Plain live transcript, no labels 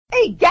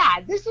Hey,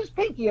 Gad, this is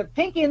Pinky of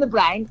Pinky and the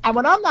Brain, and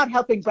when I'm not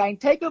helping Brain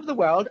take over the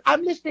world,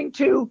 I'm listening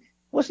to,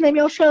 what's the name of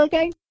your show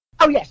again?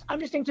 Oh, yes, I'm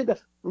listening to the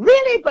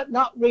Really But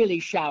Not Really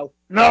show.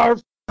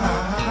 Nerve. I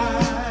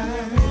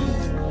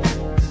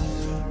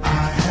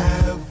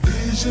have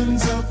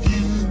visions of you.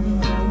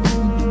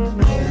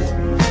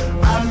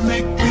 I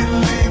make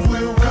believe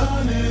we're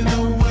running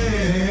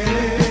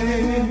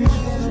away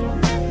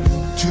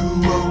to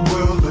a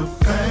world of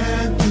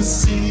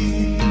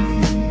fantasy.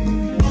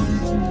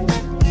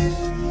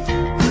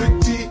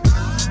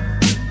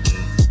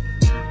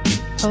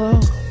 Hello.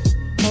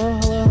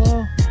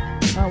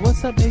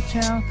 What's up,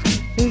 A-Town?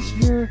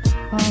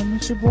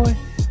 It's your boy,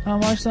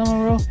 Marcel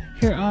Monroe,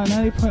 here on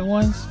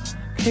 90.1's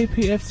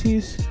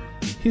KPFT's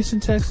Houston,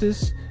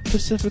 Texas,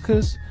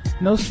 Pacificas,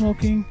 No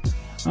Smoking.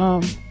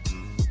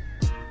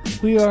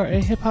 We are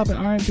a hip-hop and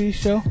R&B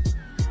show.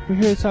 We're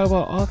here to talk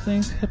about all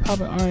things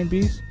hip-hop and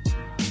R&B's.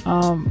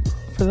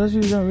 For those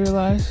of you who don't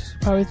realize, you're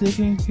probably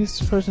thinking,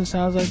 this person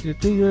sounds like they're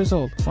 3 years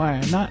old. Why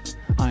I'm not.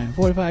 I am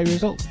 45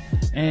 years old.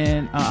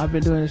 And I've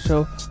been doing this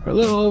show for a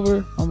little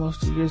over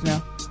almost 2 years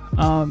now.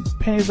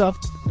 Pennies Off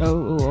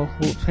Don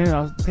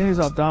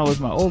was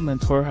my old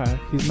mentor.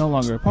 He's no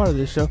longer a part of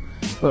this show.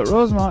 But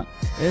Rosemont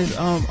is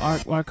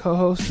our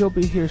co-host. He'll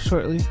be here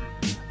shortly,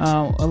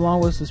 along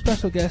with the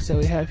special guests that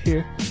we have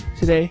here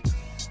today.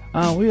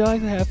 We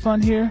like to have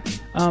fun here.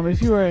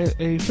 If you are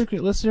a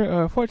frequent listener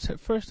or a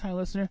first-time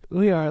listener,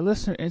 we are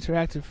listener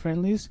interactive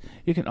friendlies.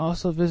 You can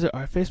also visit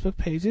our Facebook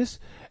pages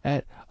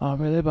at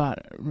Really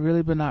But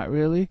Not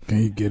Really.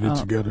 Can you get it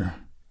together?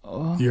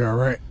 You all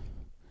right?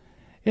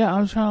 Yeah,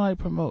 I'm trying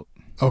to promote.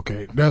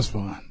 Okay, that's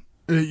fine.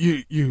 I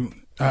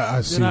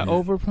see. Did I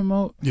over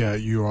promote? Yeah,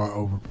 you are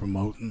over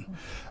promoting.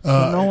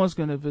 So no one's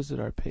gonna visit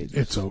our pages.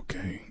 It's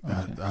okay.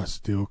 I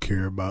still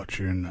care about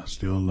you, and I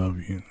still love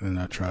you, and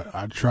I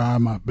try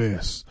my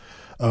best.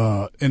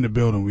 In the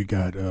building, we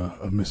got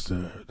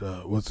Mr.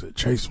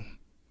 Chasen?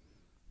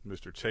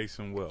 Mr.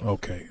 Chasen Wells.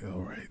 Okay,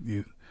 all right.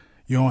 You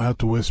don't have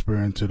to whisper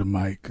into the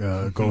mic.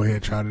 Go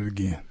ahead, try it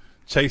again.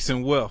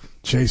 Chasing Wealth.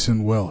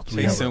 Chasing Wealth.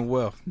 Chasing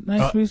Wealth.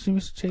 Nice to meet you,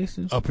 Mr.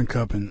 Chasen. Up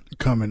and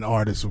coming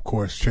artist, of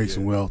course,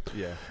 Chasing Wealth.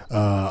 Yeah.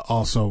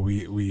 Also,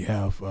 we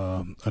have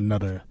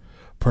another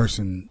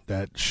person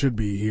that should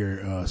be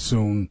here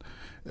soon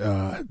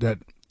that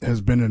has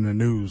been in the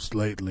news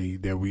lately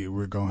that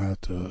we're going to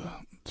have to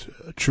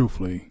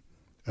truthfully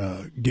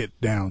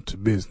get down to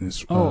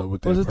business with that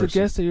was it person. the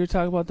guest that you were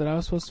talking about that I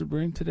was supposed to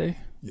bring today?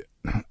 Yeah.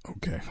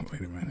 Okay,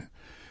 wait a minute.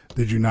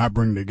 Did you not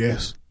bring the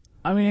guest?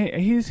 I mean,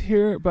 he's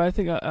here, but I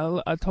think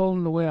I told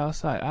him to wait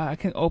outside. I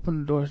can't open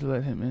the doors to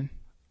let him in.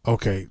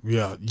 Okay,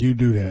 yeah, you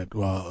do that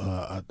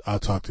while I'll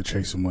talk to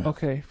Chasen Wells.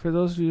 Okay, for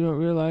those of you who don't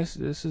realize,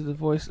 this is the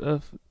voice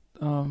of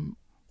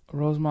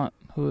Rosemont,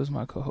 who is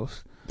my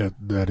co-host.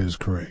 That is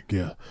correct,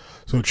 yeah.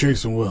 So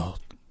Chasen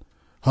Wells,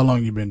 how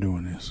long you been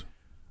doing this?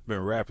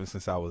 Been rapping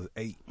since I was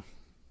 8.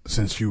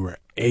 Since you were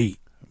 8?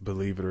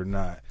 Believe it or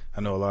not. I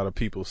know a lot of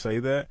people say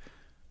that,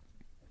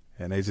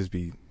 and they just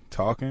be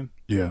talking.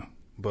 Yeah.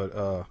 But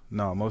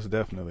no, most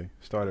definitely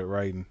started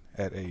writing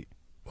at 8.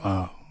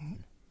 Wow.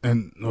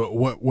 And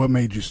what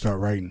made you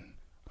start writing?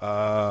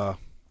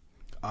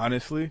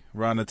 Honestly,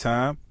 around the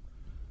time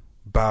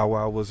Bow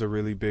Wow was a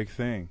really big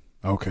thing.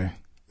 Okay,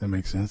 that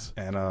makes sense.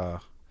 And I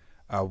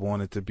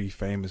wanted to be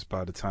famous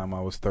by the time I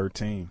was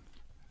 13.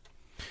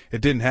 It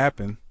didn't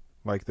happen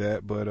like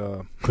that,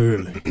 but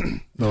clearly,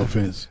 no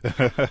offense.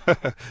 Yeah,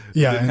 it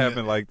didn't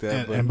happen like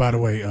that. And by the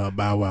way,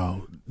 Bow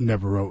Wow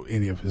never wrote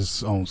any of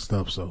his own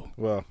stuff, so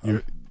well,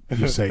 you're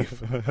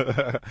safe.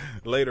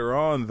 Later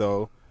on,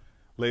 though,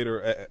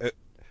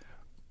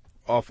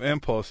 off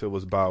impulse, it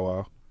was Bow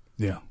Wow.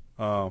 Yeah.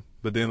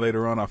 But then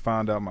later on, I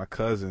found out my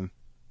cousin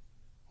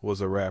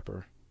was a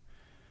rapper,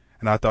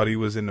 and I thought he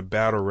was in the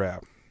battle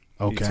rap.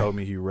 Okay. He told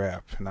me he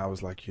rapped, and I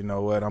was like, you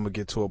know what? I'm gonna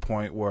get to a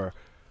point where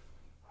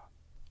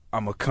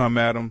I'm gonna come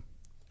at him,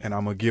 and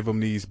I'm gonna give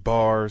him these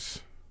bars.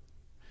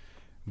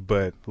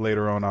 But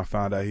later on, I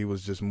found out he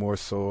was just more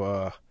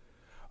so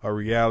a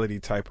reality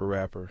type of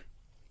rapper,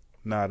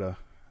 not a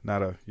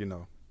a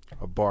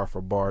bar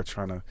for bar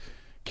trying to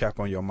cap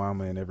on your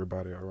mama and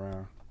everybody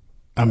around.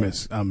 I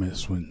miss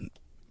when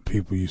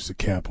people used to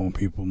cap on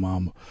people's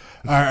mama.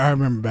 I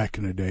remember back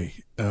in the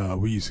day,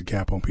 we used to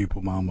cap on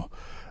people's mama.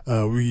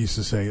 We used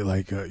to say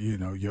like,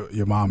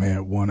 your mom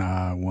had one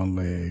eye, one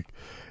leg,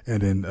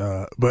 and then.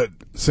 But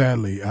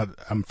sadly,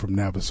 I'm from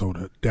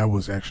Navasota. That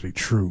was actually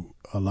true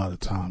a lot of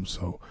times.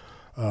 So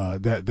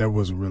that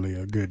wasn't really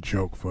a good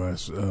joke for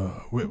us.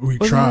 We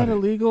Wasn't tried. that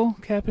illegal,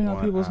 capping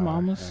on people's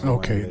mamas?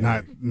 Okay,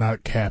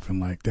 not capping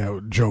like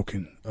that,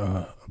 joking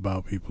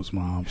about people's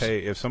moms. Hey,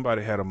 if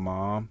somebody had a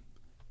mom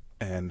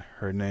and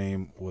her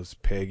name was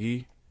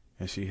Peggy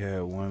and she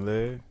had one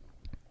leg.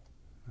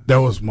 That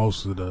was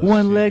most of the...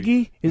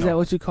 One-leggy? Is that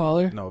what you call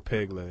her? No,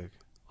 peg leg.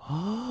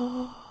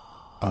 Oh,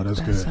 that's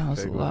that good. That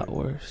sounds Peg a lot leg.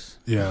 worse.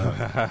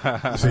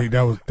 Yeah. See,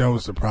 that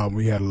was the problem.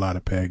 We had a lot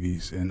of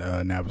Peggies in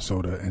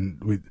Navasota,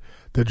 and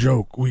the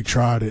joke, we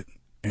tried it,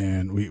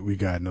 and we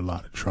got in a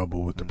lot of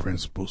trouble with the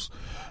principals.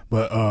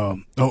 But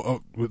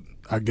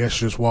I guess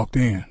just walked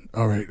in.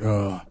 All right.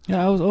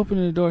 Yeah, I was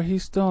opening the door.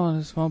 He's still on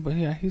his phone, but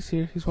yeah, he's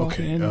here. He's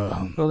walking in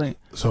the building.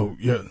 So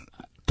yeah,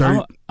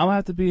 I'm gonna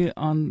have to be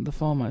on the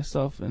phone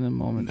myself in a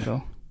moment,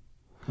 though.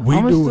 We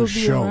I'ma do a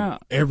still be show around.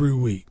 every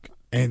week,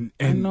 and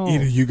know.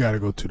 either you got to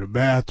go to the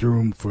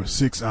bathroom for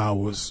 6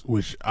 hours,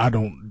 which I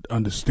don't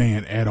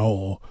understand at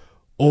all,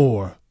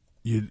 or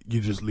you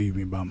just leave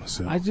me by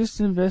myself. I just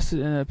invested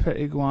in a pet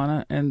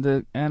iguana, and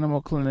the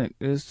animal clinic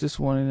is just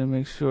wanting to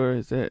make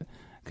sure that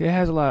it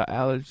has a lot of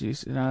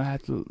allergies, and I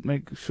have to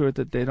make sure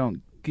that they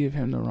don't give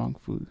him the wrong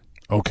food.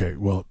 Okay,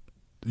 well,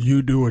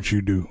 you do what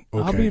you do.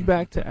 Okay. I'll be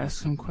back to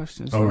ask some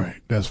questions. All right,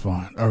 that's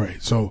fine. All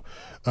right, so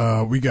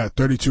we got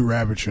 32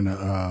 Ravage in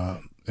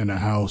the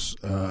house.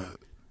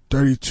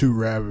 32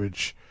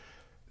 Ravage.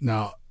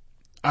 Now,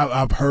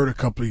 I've heard a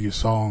couple of your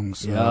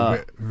songs.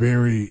 Yeah.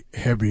 Very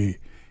heavy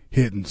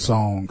hitting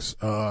songs.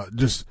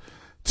 Just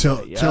tell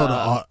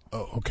the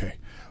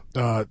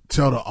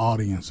tell the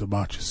audience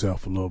about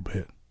yourself a little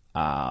bit.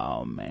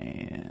 Oh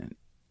man,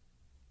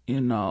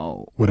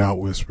 without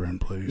whispering,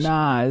 please.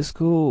 Nah, it's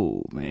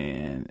cool,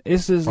 man.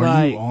 It's just Are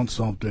like you on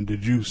something?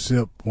 Did you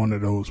sip one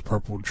of those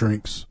purple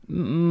drinks?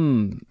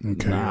 Okay,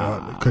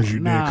 because you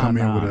did come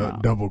in with a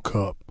double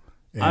cup.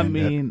 And I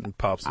mean, And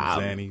pop some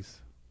Xannies,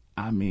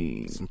 I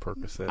mean, some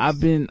Percocets. I've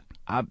been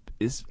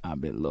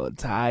a little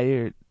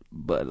tired,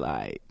 but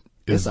like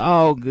it's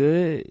all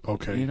good.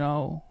 Okay.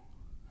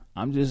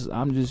 I'm just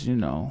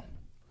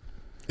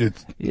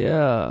it's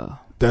yeah.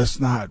 That's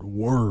not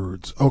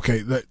words.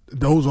 Okay,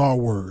 those are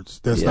words.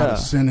 That's not Yeah. a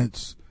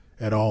sentence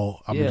at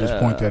all. I'm gonna just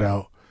point that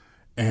out.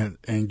 And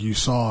you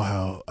saw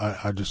how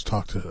I just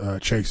talked to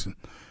Chasen,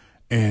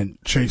 and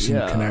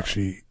Chasen can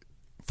actually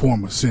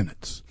form a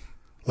sentence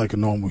like a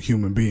normal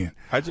human being.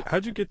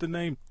 How'd you get the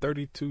name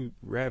 32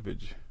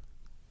 Ravage?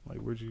 Like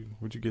where'd you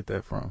get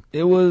that from?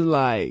 It was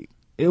like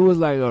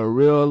a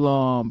real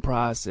long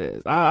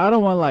process. I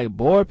don't want to like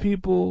bore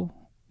people,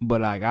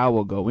 but like I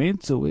will go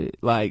into it.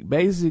 Like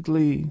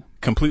basically,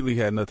 Completely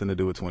had nothing to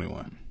do with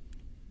 21.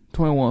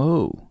 21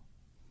 who?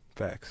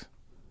 Facts.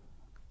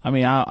 I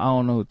mean, I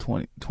don't know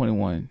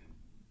 21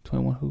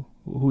 who?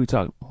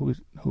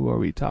 Who are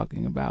we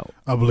talking about?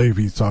 I believe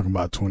he's talking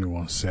about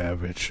 21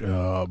 Savage.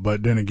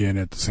 But then again,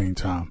 at the same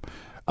time,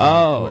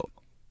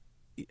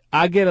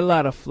 I get a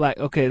lot of flack.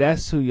 Okay,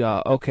 that's who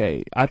y'all.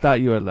 Okay, I thought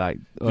you were like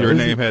Your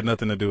name had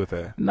nothing to do with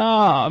that. No,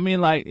 I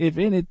mean like if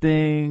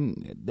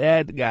anything,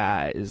 that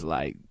guy is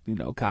like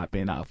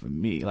copying off of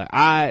me.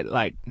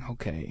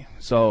 Okay,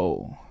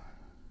 so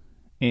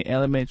in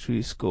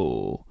elementary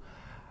school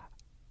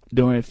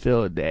during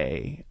field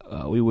day,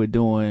 we were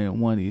doing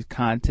one of these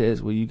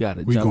contests where you got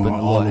to jump in the going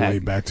all the water. way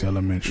back to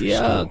elementary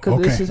school. Yeah,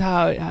 because this is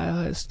how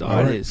it started.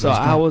 All right, so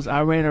let's go.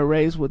 I ran a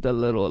race with a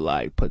little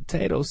like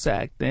potato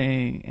sack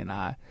thing, and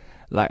I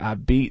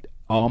beat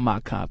all my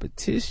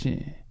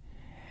competition,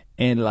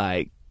 and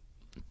like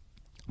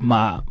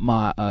my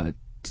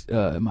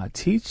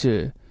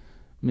teacher,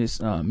 Miss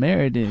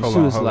Meriden, Hold she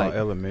on, was like,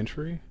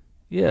 elementary?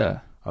 yeah.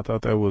 I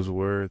thought that was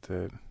word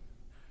that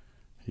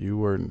you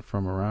weren't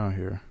from around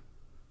here.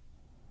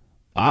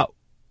 What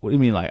do you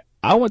mean? Like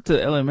I went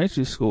to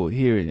elementary school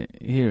here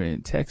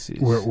in Texas.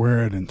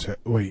 Where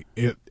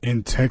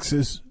in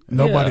Texas?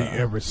 Nobody Yeah.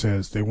 ever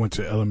says they went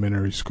to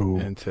elementary school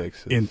In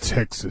Texas. in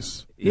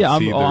Texas. Yeah,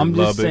 It's either I'm just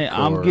Lubbock saying.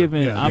 I'm or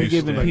giving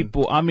Houston,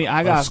 people. I mean,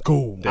 I got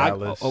school.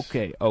 Dallas.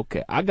 Okay.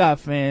 I got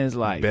fans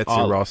like Betsy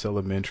all- Ross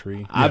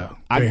Elementary. They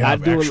I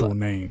have do a actual lot-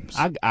 names.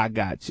 I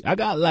got you. I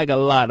got like a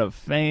lot of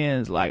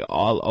fans like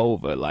all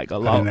over, like a I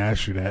lot. didn't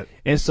ask you that.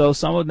 And so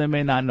some of them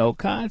may not know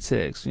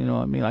context. You know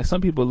what I mean? Like some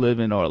people live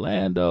in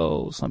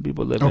Orlando, some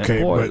people live in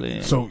Okay, Portland.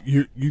 but so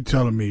you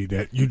telling me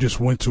that you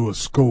just went to a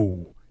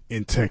school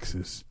in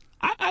Texas?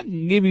 I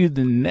can give you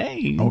the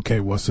name. Okay,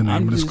 what's the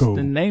name of the school?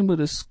 The name of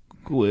the school.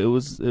 It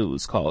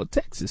was called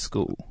Texas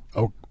School.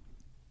 Oh,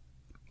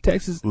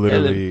 Texas.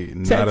 Literally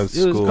not a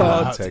school. It was called.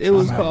 in Texas. It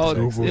was I'm gonna have called.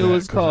 to Google It that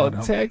was 'cause called I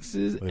don't-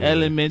 Texas Yeah.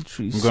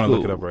 Elementary I'm School. going to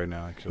look it up right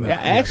now, actually.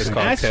 Yeah, It's called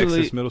actually,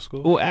 Texas Middle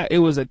School? Well, it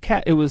was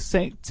it was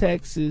Saint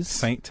Texas.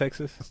 Saint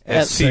Texas?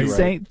 Saint ST,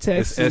 right?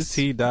 Texas. It's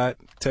ST dot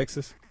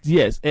Texas?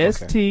 Yes,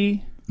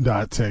 ST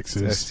dot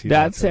Texas. ST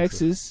dot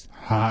Texas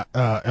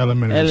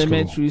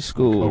Elementary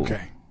School.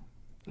 Okay.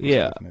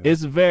 Yeah,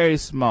 it's very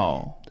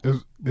small,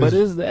 but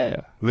it's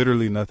there.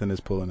 Literally nothing is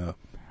pulling up.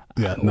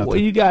 yeah, nothing. Well,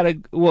 you gotta.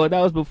 Well, that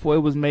was before it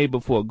was made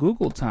before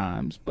Google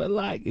times, but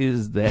like,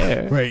 it's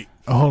there. Wait,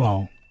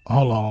 hold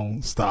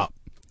on, stop.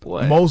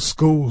 What? Most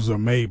schools are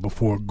made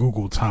before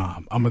Google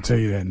time. I'm gonna tell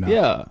you that now.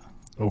 Yeah,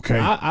 Okay.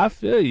 I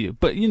feel you,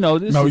 but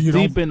this No, is you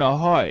deep don't- in the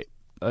heart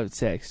of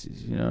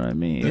Texas. You know what I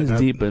mean? It's That-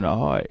 deep in the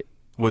heart.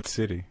 What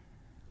city?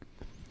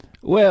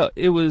 Well,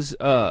 it was.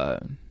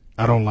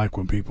 I don't like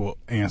when people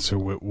answer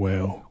with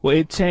well. Well,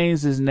 it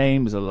changed its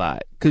names a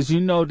lot because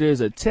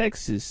there's a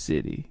Texas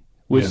City,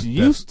 which Yes,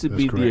 used to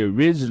that's be correct. the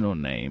original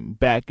name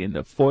back in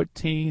the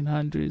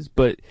 1400s,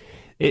 but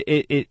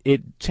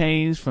it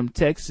changed from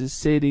Texas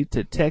City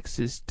to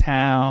Texas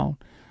Town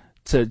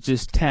to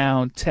just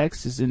town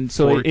Texas, and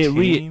so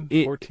 14?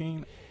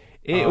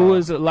 it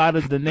was a lot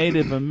of the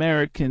Native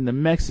American, the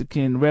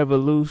Mexican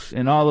Revolution,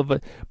 and all of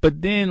it.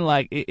 But then,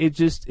 like, it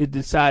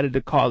decided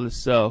to call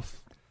itself,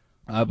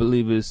 I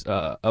believe it's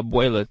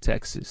Abuela,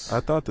 Texas. I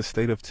thought the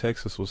state of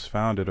Texas was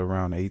founded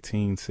around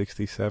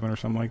 1867 or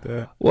something like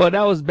that. Well,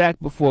 that was back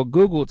before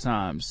Google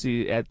time.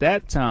 See, at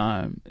that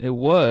time it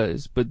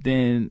was, but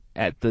then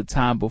at the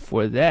time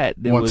before that,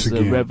 there Once was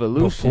again, a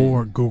revolution.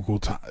 before Google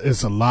time.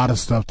 It's a lot of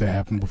stuff that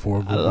happened before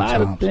A Google lot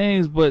times. of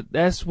things, but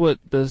that's what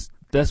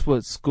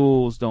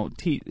schools don't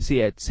teach.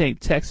 See, at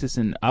St. Texas,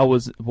 and I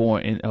was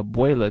born in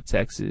Abuela,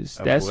 Texas.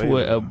 That's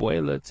what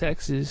Abuela,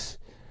 Texas.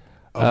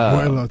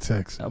 Abuela,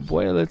 Texas.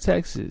 Abuela,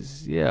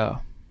 Texas. Yeah,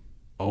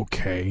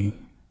 Okay.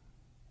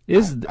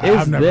 it's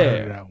I've never there.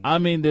 heard of that one. I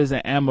mean, there's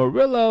an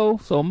Amarillo,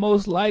 so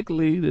most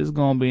likely there's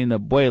gonna be an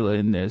Abuela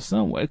in there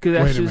somewhere. Because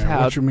that's Wait a just minute.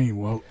 how. What you mean?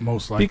 Well,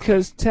 most likely.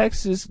 Because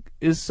Texas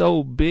is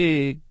so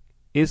big,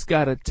 it's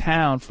got a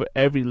town for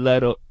every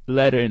letter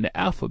in the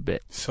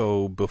alphabet.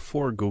 So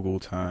before Google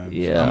times,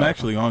 Yeah. I'm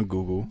actually on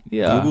Google.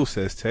 Yeah. Google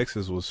says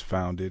Texas was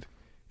founded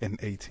in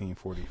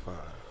 1845.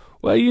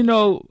 Well, you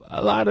know,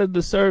 a lot of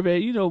the survey,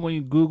 you know, when you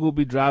Google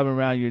be driving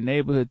around your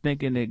neighborhood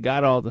thinking it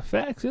got all the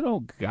facts, it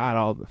don't got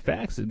all the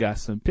facts. It got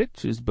some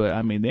pictures, but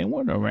I mean, they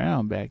weren't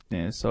around back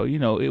then. So, you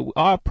know,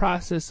 our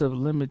process of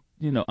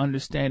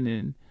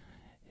understanding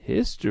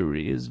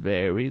history is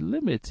very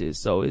limited.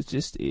 So it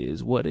just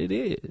is what it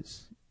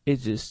is. It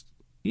just,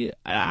 yeah,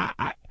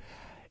 I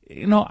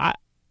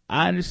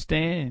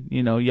understand,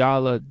 you know,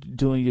 y'all are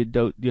doing your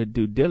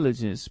due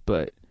diligence,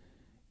 but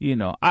you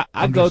know,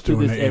 I go just through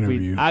doing this the every.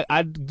 interview.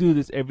 I do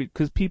this every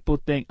because people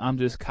think I'm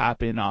just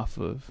copying off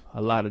of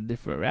a lot of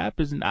different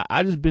rappers, and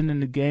I just been in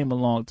the game a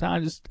long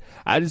time.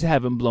 I just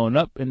haven't blown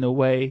up in the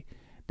way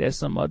that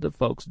some other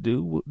folks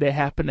do. They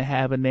happen to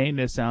have a name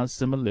that sounds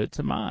similar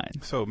to mine.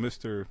 So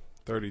Mr.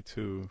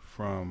 32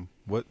 from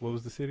what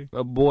was the city?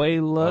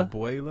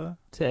 Abuela,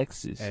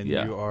 Texas. And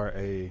yeah. you are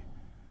a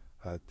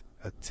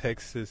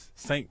Texas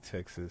St.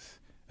 Texas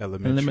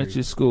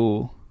elementary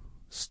school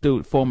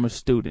former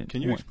student.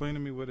 Can you explain to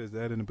me what is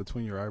that in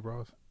between your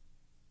eyebrows?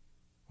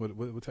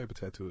 What type of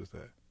tattoo is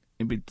that?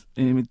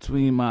 In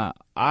between my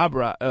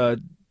eyebrow,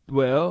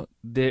 well,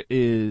 there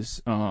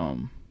is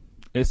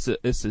it's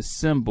a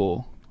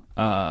symbol.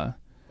 A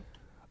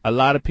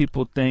lot of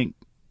people think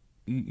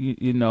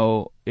you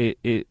know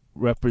it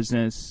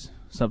represents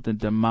something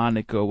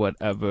demonic or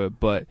whatever,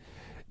 but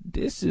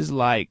this is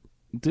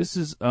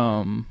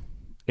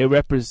it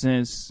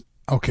represents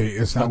Okay,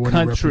 it's not a what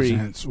country. it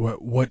represents.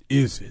 What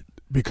is it?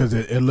 Because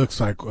it looks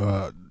like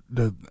I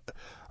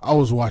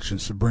was watching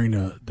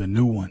Sabrina, the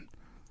new one,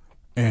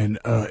 and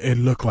it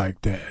looked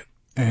like that.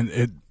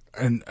 And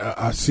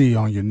I see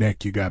on your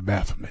neck you got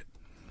Baphomet.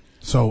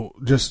 So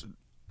just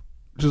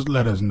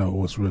let us know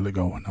what's really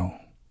going on.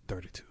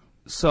 32.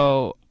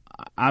 So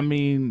I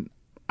mean,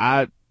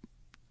 I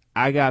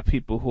got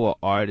people who are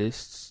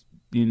artists,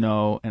 you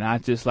know, and I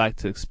just like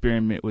to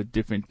experiment with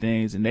different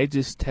things, and they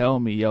just tell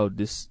me, yo,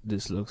 this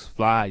looks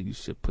fly, you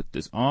should put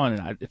this on,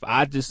 and if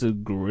I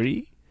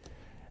disagree,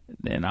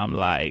 then I'm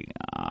like,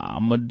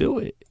 I'm gonna do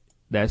it.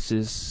 That's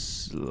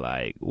just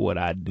like what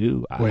I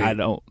do. I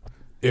don't.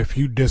 If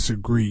you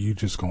disagree, you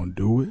just gonna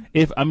do it?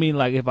 If I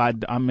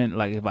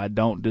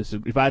don't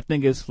disagree, if I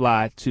think it's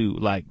fly too,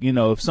 like, you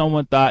know, if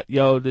someone thought,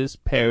 yo, this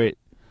parrot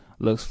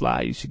looks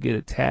fly, you should get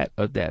a tat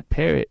of that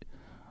parrot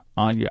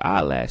on your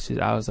eyelashes.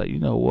 I was like, you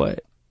know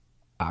what?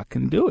 I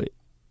can do it.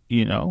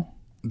 You know,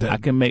 I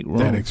can make room.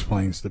 That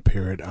explains the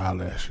parrot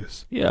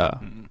eyelashes. Yeah.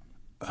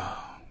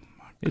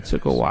 It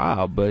took a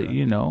while, but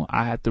you know,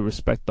 I have to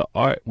respect the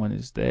art when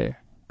it's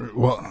there.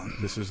 Well,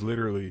 This is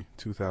literally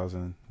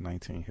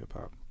 2019 hip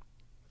hop.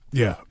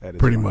 yeah, That is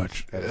pretty fine.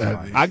 much. That is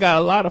fine. I got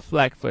a lot of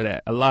flack for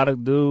that. A lot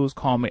of dudes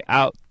call me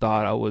out,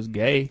 thought I was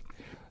gay,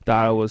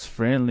 thought I was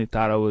friendly,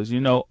 thought I was, you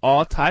know,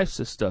 all types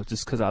of stuff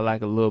just because I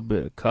like a little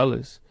bit of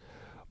colors.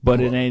 But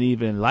it ain't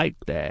even like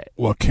that.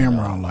 Well,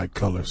 Cameron like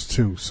colors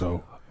too,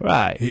 so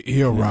Right.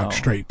 he'll You rock know.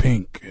 straight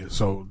pink.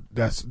 So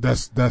that's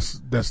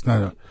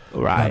not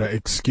Right. an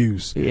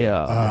excuse.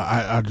 Yeah.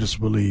 I just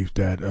believe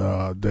that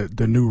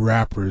the new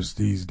rappers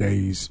these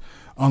days,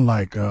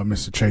 unlike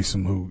Mr.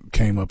 Chasem who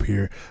came up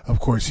here, of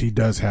course he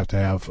does have to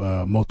have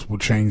multiple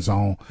chains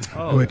on,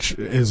 which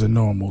is a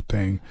normal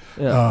thing.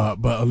 Yeah.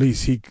 But at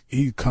least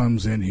he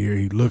comes in here.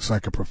 He looks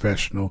like a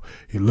professional.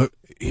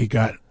 He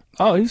got.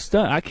 Oh, he's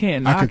stunned. I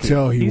can't knock I could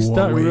tell he he's wore a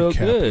stunned wave real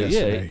cap good.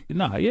 yesterday. Yeah.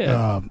 No,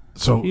 yeah.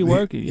 So He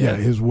working, yeah.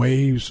 his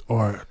waves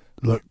are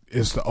look.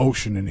 It's the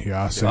ocean in here.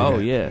 I say Oh,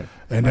 that. yeah.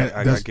 And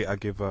I that's get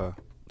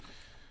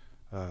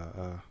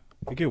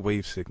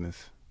wave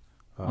sickness.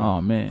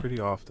 Oh, man. Pretty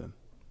often.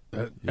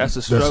 That's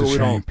a struggle.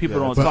 shame. People Yeah,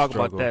 don't that's a talk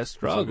struggle. about that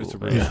struggle. It's a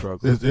real man.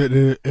 struggle.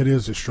 It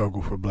is a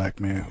struggle for black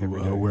men who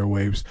Every day. wear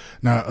waves.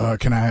 Now,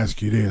 can I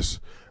ask you this?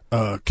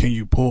 Can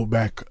you pull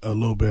back a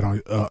little bit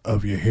on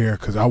of your hair?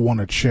 Because I want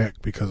to check,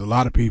 because a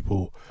lot of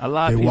people A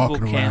lot they of people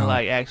walking can't around.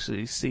 like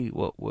actually see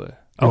what we're.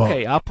 Well,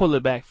 Okay, I'll pull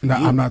it back for Now,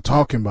 you. I'm not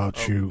talking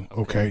about you.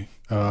 Okay,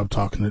 I'm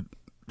talking to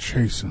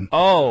chasing.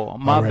 Oh,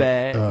 my All right,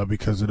 bad.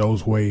 because of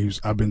those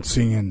waves. I've been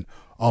seeing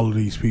all of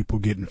these people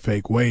getting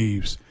fake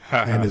waves,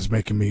 and it's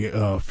making me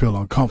feel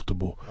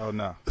uncomfortable. Oh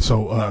no.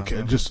 So No.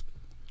 just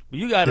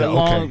You got Yeah, a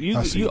long, okay,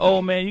 I see. you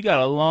old man. You got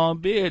a long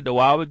beard. Though,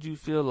 why would you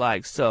feel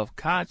like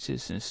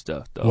self-conscious and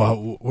stuff? Though,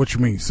 well, what you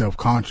mean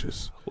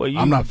self-conscious? well, you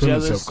I'm not feeling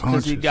jealous because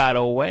self-conscious. he got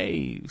a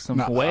wave, some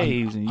No,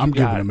 waves, and you I'm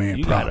got, giving the man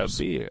you props. got a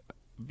beard.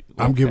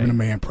 I'm giving Okay. the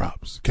man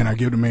props. Can I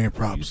give the man You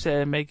props?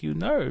 said it make you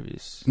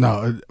nervous.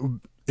 No,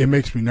 it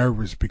makes me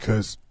nervous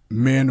because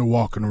men are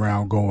walking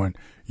around going,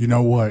 you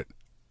know what?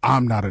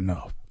 I'm not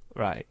enough.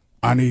 Right,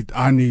 I need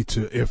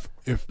to.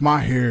 If my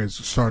hair is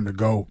starting to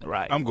go,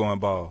 right. I'm going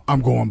bald.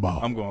 I'm going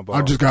bald. I'm going bald.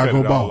 I just gotta Cut go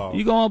it all bald. off.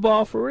 You going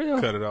bald for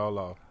real? Cut it all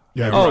off.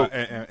 Yeah. Oh,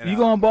 And you I-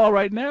 going bald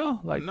right now?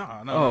 Like No.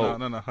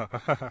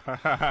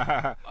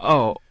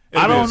 Oh,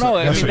 It'll I be don't know.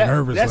 I that's mean, a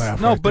nervous that's,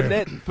 laugh no, right but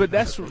there.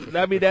 that's.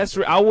 I mean, that's.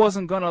 I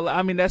wasn't gonna.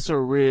 I mean, that's a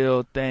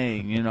real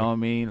thing. You know what I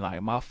mean?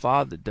 Like my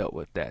father dealt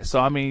with that, so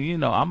I mean, you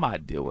know, I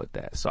might deal with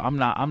that. So I'm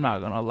not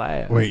gonna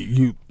laugh. Wait,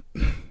 you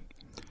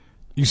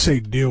say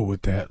deal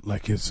with that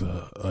like it's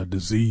a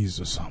disease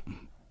or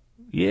something.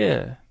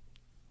 Yeah,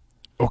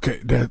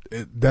 Okay,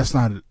 that's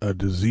not a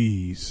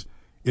disease.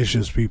 It's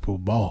just people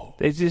bald.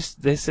 they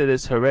said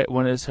it's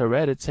when it's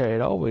hereditary,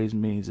 it always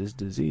means it's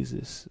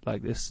diseases.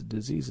 Like it's a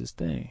diseases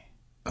thing.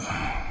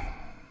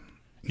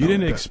 You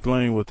didn't that-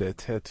 explain what that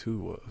tattoo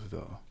was,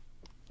 though.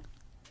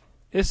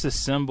 It's a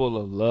symbol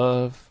of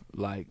love.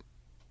 Like,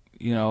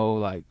 you know,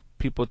 like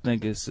people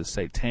think it's a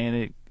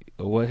satanic.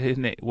 What his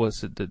name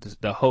was,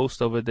 the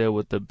host over there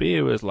with the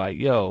beard was like,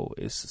 yo,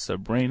 it's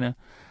Sabrina.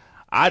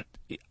 I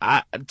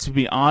to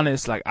be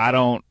honest, like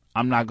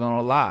I'm not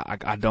gonna lie,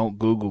 I don't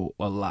Google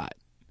a lot,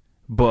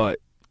 but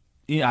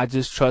you know, I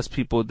just trust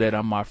people that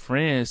are my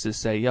friends to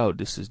say, yo,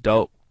 this is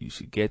dope. You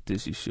should get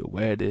this. You should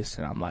wear this.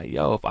 And I'm like,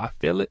 yo, if I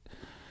feel it,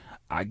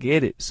 I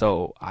get it.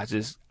 So I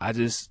just,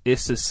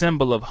 it's a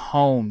symbol of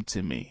home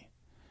to me.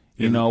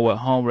 You know what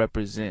home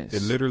represents.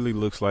 It literally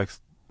looks like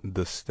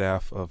the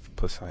staff of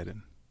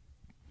Poseidon.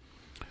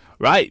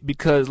 Right,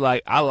 because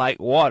like I like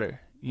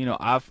water. You know,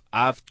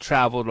 I've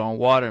traveled on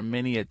water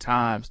many a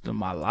times through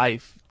my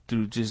life,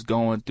 through just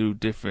going through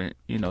different,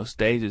 you know,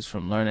 stages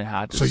from learning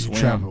how to So swim. you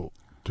travel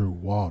through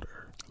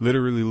water.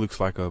 Literally looks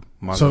like a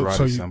So Maserati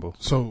you, symbol.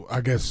 so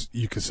I guess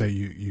you could say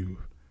you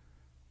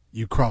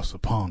cross a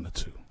pond or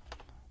two.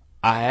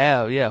 I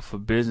have, yeah, for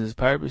business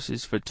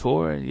purposes, for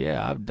touring,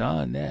 yeah, I've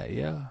done that,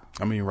 yeah.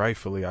 I mean,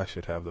 rightfully, I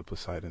should have the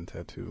Poseidon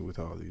tattoo with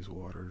all these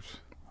waters.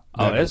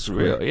 Oh, That that's is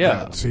real, great.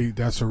 yeah. See,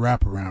 that's a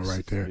wraparound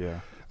right there.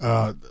 Yeah.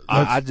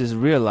 I just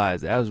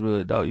realized that was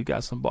really dope. You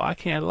got some bars. I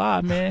can't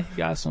lie, man. You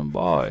got some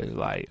bars.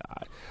 Like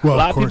Well, a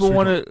lot of of course people we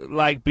want to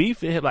like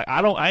beef it. Like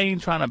I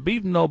ain't trying to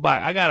beef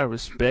nobody. I gotta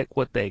respect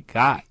what they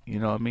got. You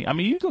know what I mean? I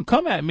mean, you can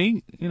come at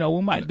me. You know,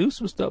 we might do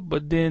some stuff,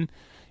 but then,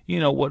 you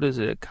know, what does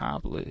it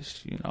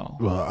accomplish? You know.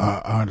 Well,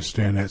 I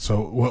understand that.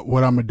 So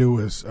what I'm gonna do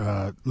is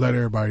let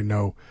everybody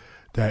know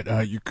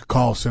that you could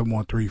call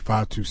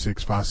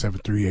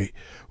 713-526-5738.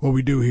 What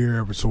we do here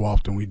every so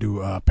often, we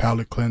do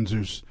palate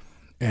cleansers,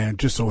 and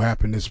just so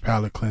happened this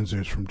palate cleanser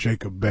is from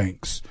Jacob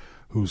Banks,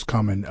 who's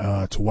coming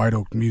to White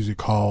Oak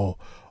Music Hall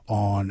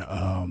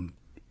on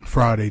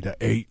Friday the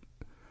 8th.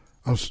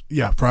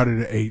 Friday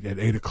the 8th at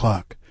 8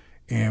 o'clock.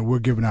 And we're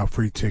giving out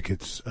free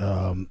tickets.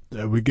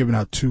 We're giving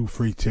out 2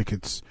 free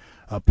tickets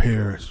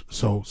pairs.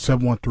 So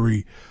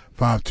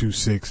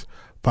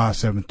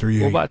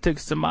 713-526-5738. What about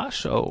tickets to my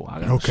show?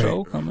 I got a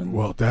show coming.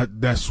 Well,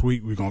 that's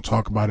sweet. We're gonna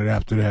talk about it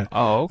after that.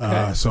 Oh,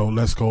 okay. So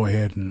let's go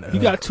ahead and You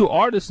got 2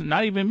 artists,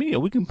 not even me.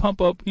 We can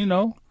pump up, you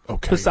know,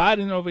 okay.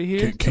 Poseidon over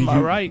here to my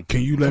right.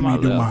 Can you let to me my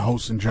do left. my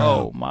hosting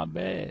job? Oh, my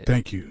bad.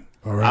 Thank you.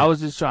 All right. I was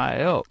just trying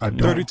to help. I you know?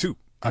 don't. 32.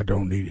 I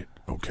don't need it.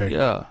 Okay.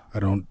 Yeah, I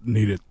don't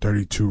need it.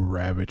 32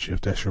 Ravage, if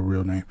that's your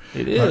real name.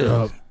 it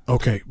is.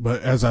 Okay,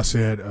 but as I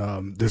said,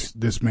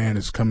 this man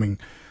is coming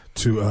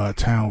to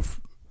town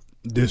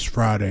this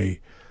Friday,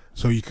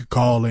 so you could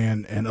call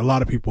in. And a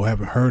lot of people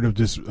haven't heard of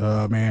this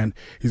man.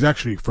 He's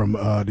actually from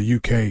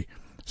the UK.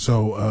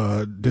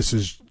 So this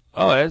is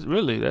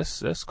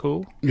that's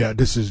cool.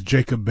 this is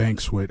Jacob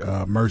Banks with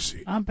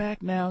Mercy. I'm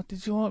back now.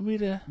 Did you want me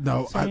to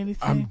No, say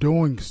anything? I'm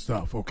doing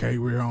stuff. Okay,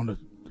 we're on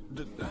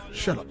the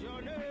shut up.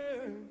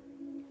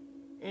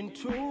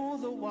 Into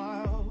the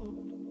wild,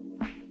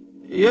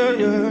 yeah.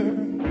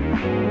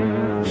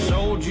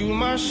 Showed you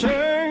my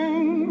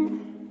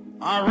shame.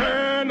 I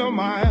ran a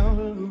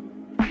mile.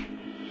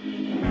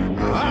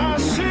 I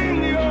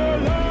sing your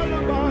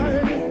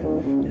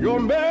lullaby, your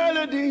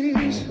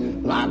melodies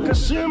like a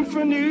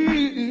symphony.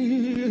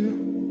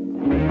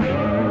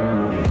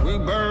 We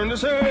burn the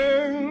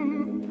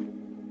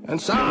sand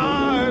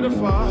inside a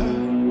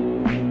fire.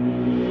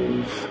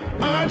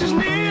 I just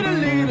need a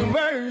little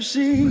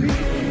mercy,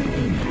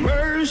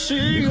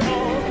 mercy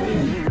on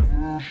me.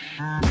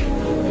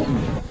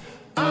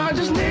 I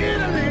just need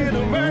a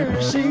little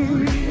mercy,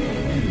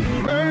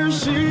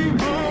 mercy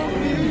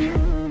on me.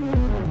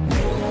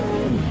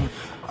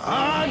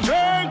 I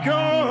drank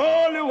your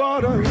holy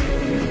water,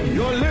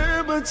 your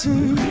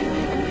liberty,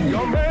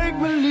 your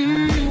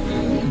make-believe.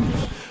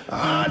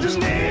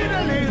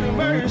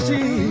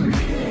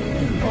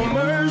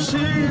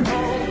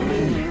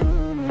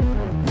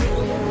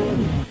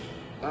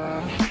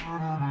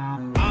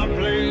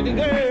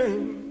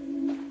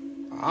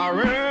 are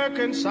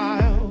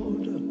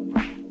reconciled.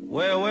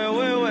 Well,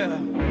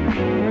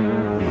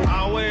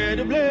 I wear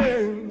the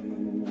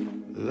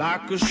blame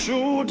like a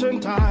suit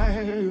and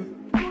tie.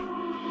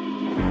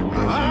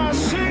 I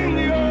sing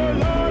your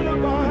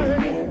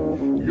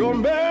lullaby, your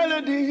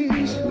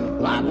melodies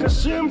like a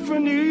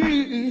symphony.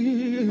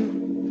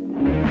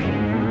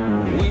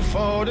 We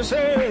fall the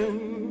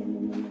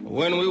same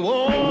when we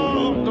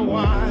walk the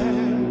wire.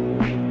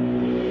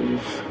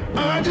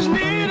 I just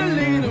need a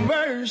little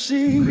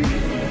mercy,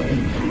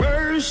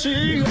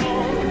 mercy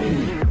on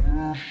me.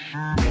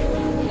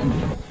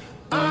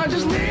 I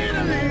just need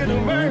a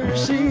little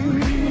mercy,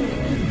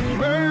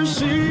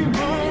 mercy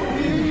on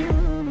me.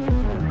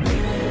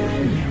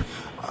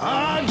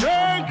 I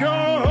drank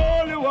your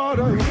holy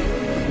water,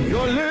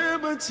 your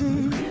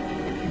liberty,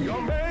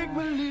 your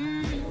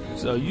make-believe.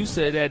 So you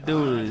said that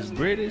dude is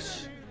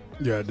British?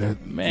 Yeah,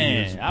 that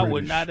Man, I would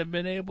British. not have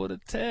been able to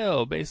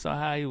tell based on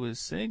how he was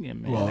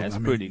singing, man. Well, That's I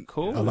mean, pretty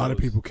cool. A lot of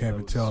people can't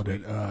even tell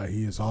that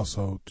he is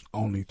also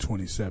only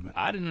 27.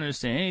 I didn't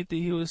understand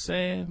anything he was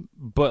saying,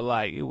 but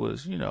like it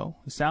was, it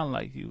sounded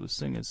like he was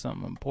singing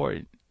something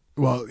important.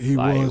 Well, he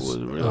Like, was. it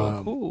was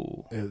real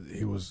cool.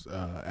 He was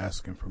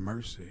asking for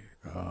mercy.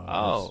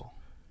 Oh,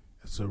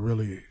 It's a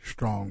really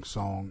strong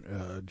song.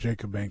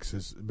 Jacob Banks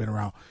has been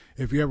around.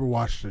 If you ever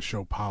watched the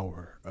show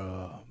Power,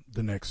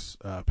 the next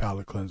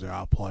palate cleanser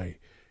I'll play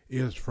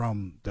is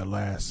from the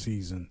last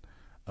season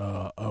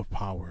of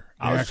Power.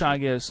 I was trying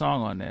to get a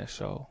song on that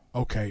show.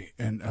 Okay,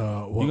 and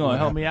You gonna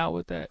help me out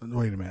with that?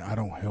 Wait a minute, I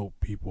don't help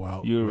people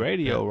out. You're with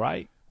radio, that.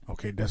 right?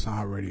 Okay, that's not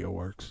how radio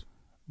works.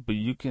 But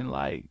you can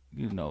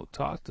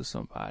talk to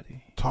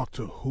somebody. Talk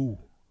to who?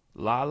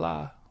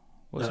 Lala,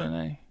 what's her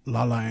name?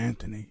 Lala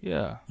Anthony.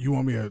 Yeah. You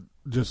want me to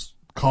just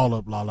call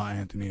up Lala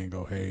Anthony and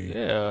go, hey,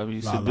 Yeah, I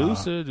mean, Lala.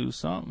 seducer, do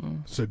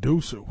something.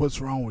 seducer, what's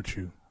wrong with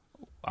you?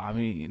 I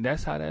mean,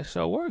 that's how that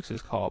show works.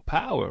 It's called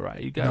Power, right?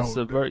 You got to No,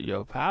 subvert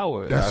your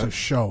power. That's a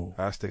show.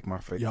 I stick my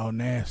face. Y'all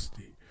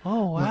nasty.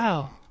 Oh,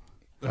 wow.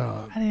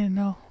 I didn't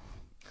know.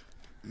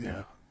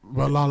 Yeah.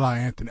 Well, Lala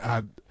Anthony,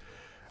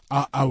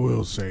 I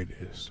will say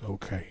this,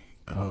 okay.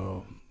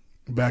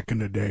 Back in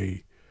the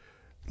day,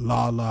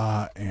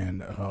 Lala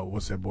and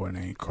what's that boy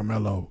name?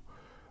 Carmelo,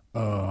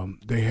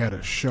 they had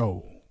a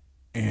show,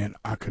 and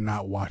I could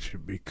not watch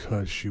it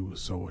because she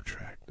was so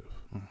attractive.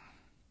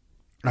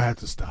 I had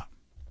to stop.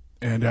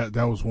 And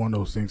that was one of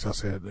those things I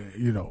said,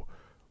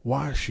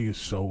 why she is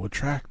so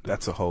attractive.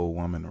 That's a whole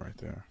woman right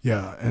there.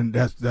 Yeah, and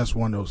that's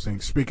one of those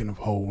things. Speaking of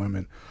whole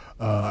women,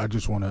 I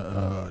just want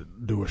to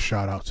do a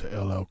shout out to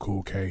LL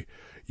Cool K.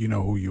 You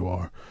know who you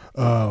are.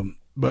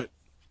 But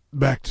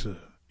back to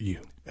you.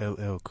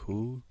 LL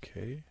Cool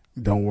K?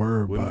 Don't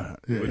worry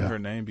about it. Wouldn't her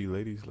name be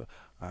Ladies Love?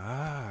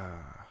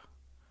 Ah.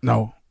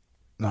 No,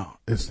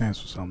 it stands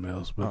for something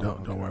else, but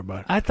don't okay. worry about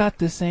it. I thought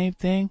the same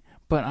thing,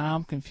 but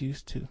I'm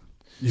confused too.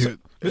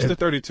 Mr.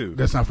 32.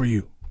 That's not for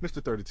you.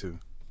 Mr. 32.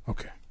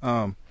 Okay.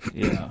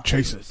 Yeah.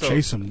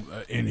 Chase him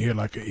in here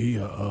like he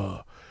a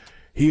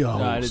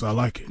host. I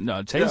like it.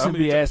 No, Jason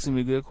be asking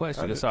me good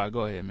questions. Sorry,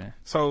 go ahead, man.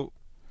 So,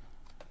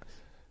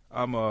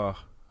 I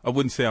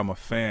wouldn't say I'm a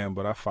fan,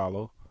 but I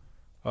follow.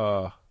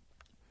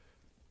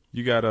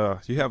 You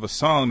have a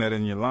song that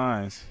in your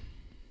lines,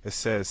 it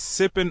says,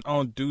 sipping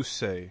on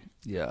Douce,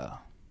 Yeah.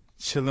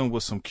 chilling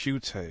with some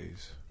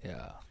Q-Tays,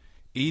 Yeah.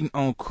 eating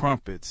on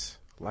crumpets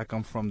like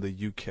I'm from the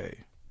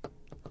UK.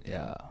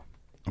 Yeah.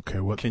 Okay,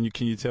 what? Can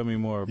you tell me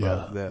more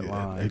about that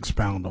line?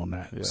 Expound on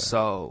that. Yeah.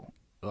 So,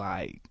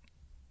 like,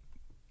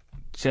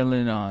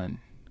 chilling on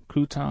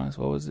croutons.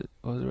 What was it?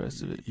 What was the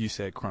rest of it? You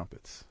said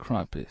crumpets.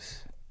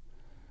 Crumpets.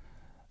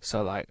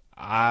 So, like,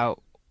 I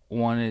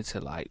wanted to,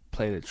 like,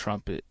 play the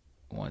trumpet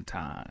one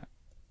time,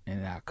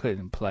 and I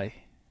couldn't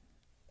play.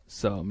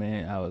 So,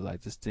 man, I was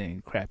like, this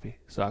thing crappy.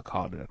 So I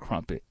called it a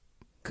crumpet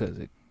because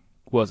it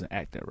wasn't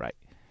acting right.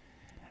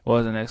 What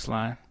was the next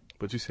line?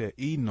 But you said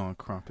eating on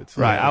crumpets.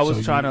 Right, Yeah, I was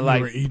so trying you to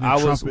were eating I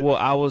trumpet.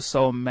 was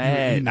so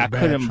mad. eating a I bad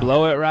couldn't trumpet.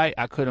 blow it right.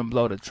 I couldn't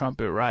blow the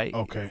trumpet right.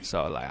 Okay.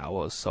 So like I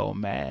was so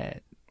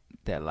mad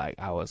that like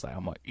I was like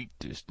I'm gonna eat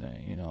this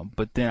thing,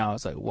 But then I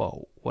was like,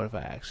 whoa, what if I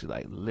actually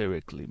like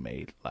lyrically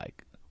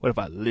what if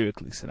I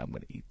lyrically said I'm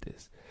gonna eat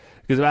this?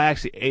 Because if I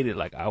actually ate it,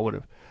 like I would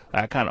have,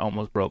 I kind of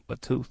almost broke a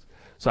tooth.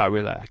 So I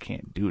realized I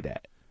can't do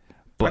that,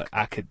 but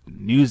I could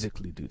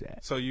musically do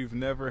that. So you've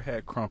never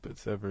had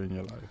crumpets ever in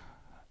your life?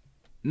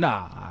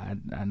 Nah,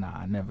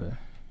 I never.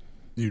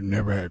 You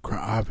never had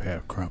I've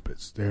had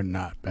crumpets. They're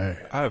not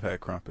bad. I've had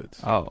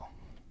crumpets. Oh.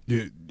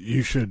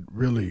 You should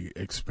really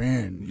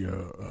expand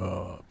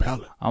your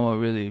palate. I'm a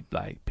really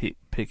like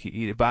picky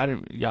eater,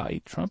 but y'all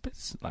eat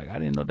trumpets? Like I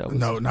didn't know that was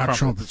No, not crumpets.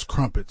 trumpets,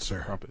 crumpets,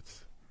 sir.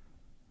 Crumpets.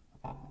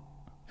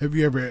 Have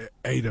you ever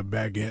ate a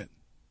baguette?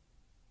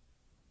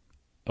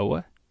 a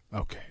what?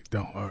 Okay,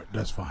 don't. All right,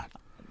 that's fine.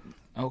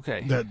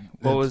 Okay. That's-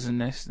 What was the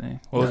next thing?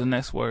 What was the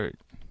next word?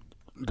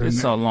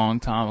 It's a long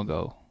time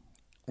ago.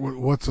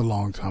 What's a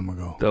long time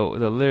ago?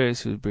 The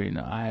lyrics was bringing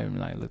up, I haven't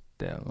like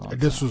looked at that long.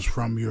 This was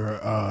from your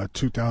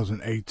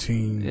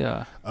 2018.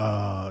 Yeah.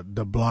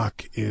 The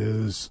block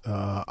is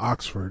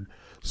Oxford.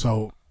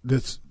 So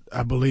this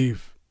I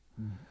believe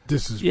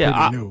this is Yeah,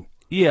 pretty new.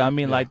 Yeah, I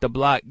mean, like the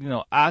block,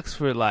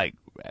 Oxford, like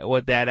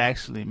what that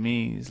actually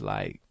means.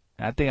 Like,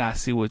 I think I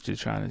see what you're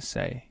trying to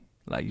say.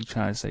 Like, you're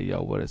trying to say,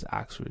 yo, what does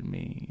Oxford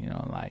mean?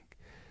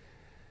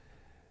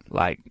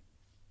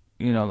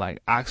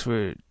 Like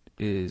Oxford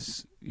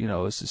is,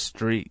 it's a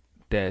street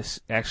that's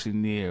actually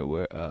near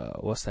where,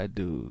 what's that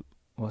dude?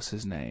 What's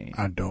his name?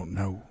 I don't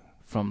know.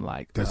 From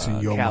like That's in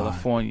your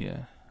California.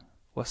 mind.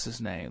 What's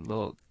his name?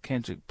 Lil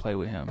Kendrick play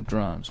with him.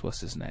 Drums. What's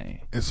his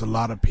name? It's a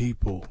lot of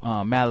people.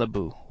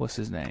 Malibu. What's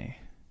his name?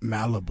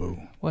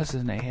 Malibu. What's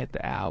his name? Had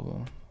the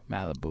album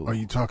Malibu. Are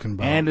you talking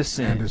about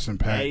Anderson? Anderson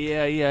 .Paak?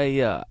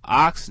 Yeah.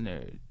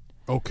 Oxnard.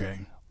 Okay.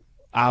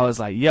 I was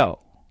like, yo,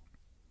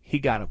 he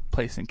got a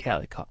place in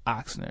Cali called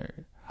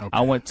Oxnard. Okay.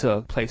 I went to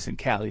a place in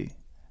Cali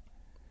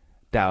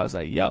that I was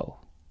like, yo,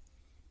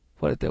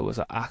 what if there was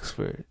an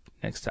Oxford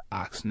next to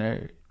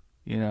Oxnard?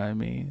 You know what I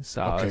mean?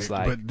 So I was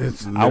like,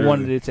 I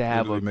wanted it to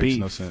have a beef. Makes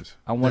no sense.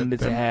 I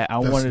wanted I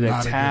wanted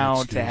a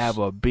town to have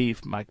a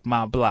beef. Like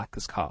my block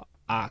is called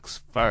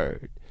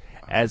Oxford,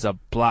 as a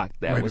block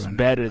that was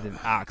better than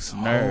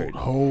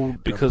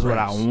Oxnard. Because what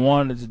I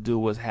wanted to do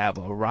was have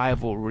a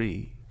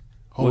rivalry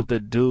with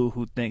the dude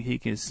who think he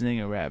can sing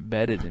and rap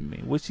better than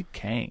me, which he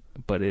can't.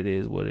 But it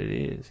is what it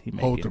is. He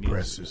hold the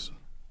presses.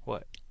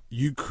 What?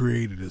 You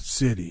created a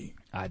city.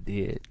 I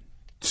did.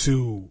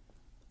 To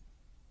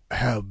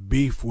have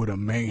beef with a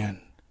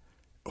man.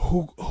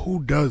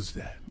 Who does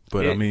that?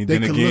 But I mean,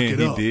 then again,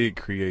 he did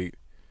create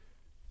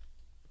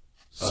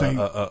Saint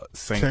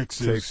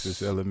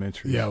Texas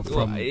Elementary. Yeah,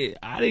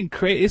 I didn't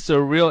create. That's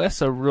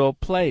a real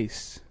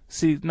place.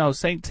 See, no,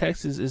 Saint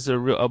Texas is a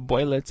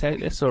Boiler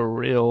Tech. It's a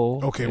real.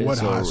 Okay, what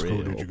high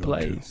school did you go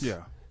to?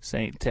 Yeah.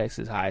 St.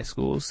 Texas High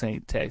School,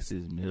 St.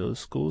 Texas Middle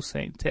School,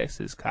 St.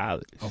 Texas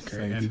College.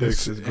 Okay, and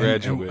this is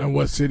graduate. And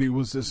what city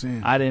was this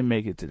in? I didn't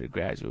make it to the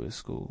graduate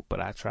school,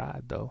 but I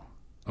tried though.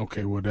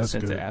 Okay, well that's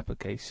good. Sent the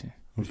application.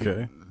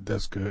 Okay,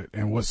 that's good.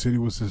 And what city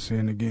was this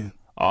in again?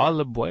 All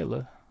the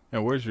Boiler.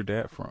 And where's your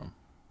dad from?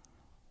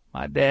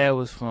 My dad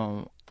was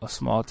from a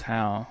small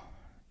town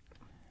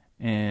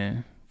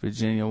in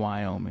Virginia,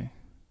 Wyoming.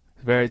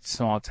 A very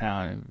small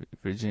town in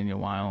Virginia,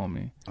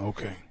 Wyoming.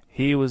 Okay.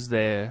 He was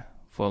there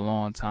for a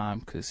long time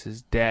because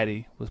his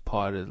daddy was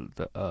part of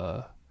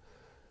the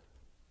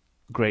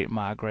Great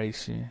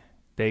Migration.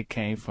 They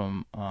came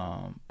from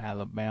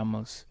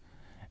Alabama's.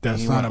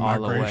 That's not a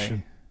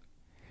migration.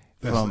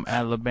 From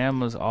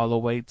Alabama's all the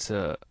way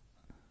to.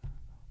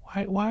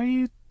 Why are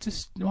you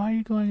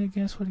going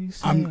against what he's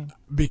saying?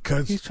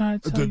 Because he's trying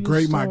to tell the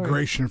Great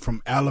Migration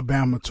from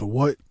Alabama to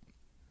what?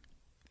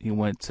 He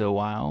went to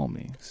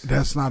Wyoming.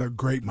 That's not a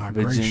Great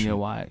Migration.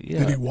 Virginia, yeah.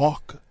 Did he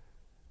walk?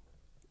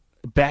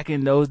 Back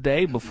in those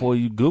days, before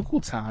you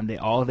Google time,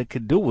 all they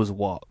could do was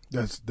walk.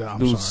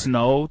 Through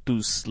snow,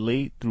 through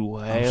sleet, through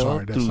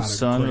hail, through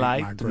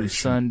sunlight, through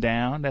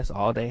sundown. That's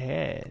all they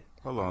had.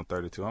 Hold on,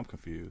 32. I'm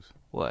confused.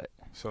 What?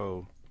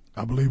 So,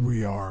 I believe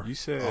we are. You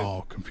said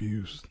all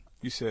confused.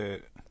 You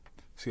said,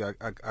 see, I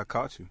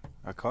caught you.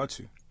 I caught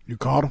you. You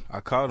caught him? I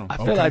caught him. I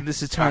feel like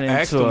this is turning into.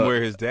 I asked him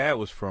where his dad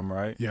was from,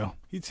 right? Yeah.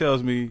 He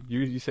tells me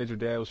you said your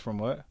dad was from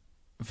what?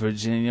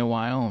 Virginia,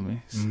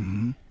 Wyoming.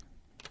 Mm-hmm.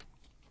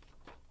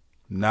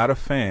 Not a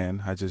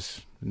fan. I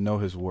just know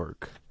his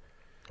work.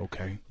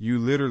 Okay. You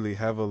literally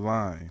have a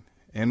line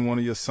in one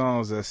of your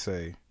songs that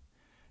say,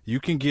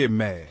 "You can get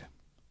mad.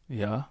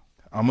 Yeah.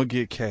 I'm going to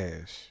get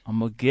cash. I'm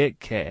going to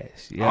get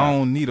cash. Yeah. I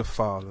don't need a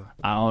father.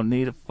 I don't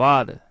need a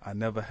father. I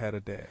never had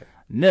a dad.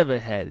 Never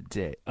had a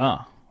dad.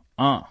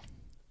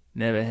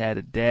 Never had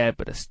a dad,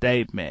 but a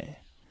state man.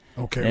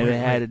 Okay. Never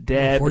had a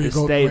dad, but a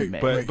state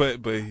man.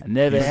 But I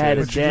never had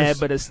a dad,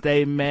 but a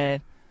state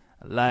man.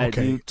 I lied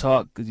to you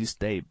talk because you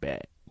stayed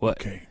back.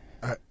 What? Okay.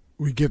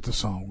 We get the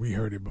song. We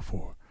heard it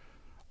before.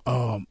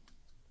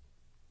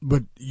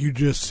 But you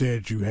just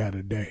said you had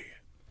a dad.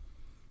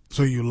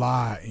 So you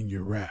lie in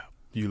your rap.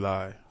 You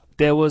lie.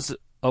 There was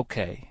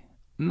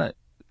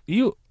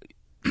you,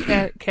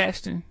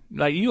 Caston.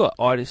 Like you an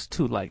artist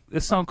too. Like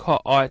this song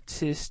called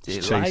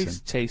 "Artistic."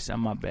 Chasing.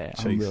 My bad.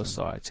 I'm real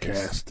sorry.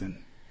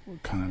 Caston.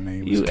 What kind of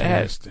name is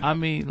Caston? I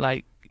mean,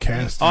 like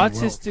Caston.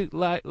 Artistic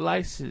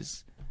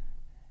license.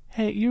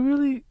 Hey, you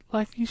really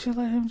you should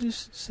let him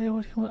just say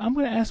what he wants. I'm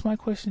gonna ask my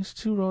questions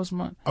too,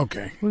 Rosemont.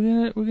 Okay.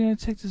 We're gonna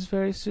take this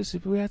very seriously,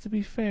 but we have to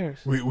be fair.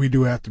 We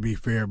do have to be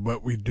fair,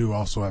 but we do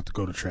also have to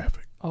go to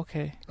traffic.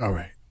 Okay. All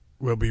right.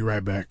 We'll be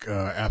right back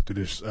after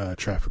this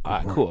traffic report.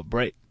 All right, cool.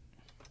 Break.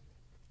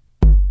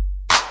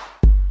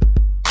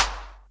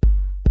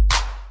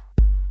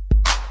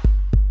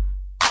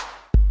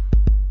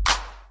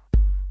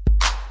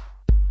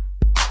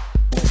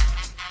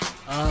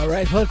 All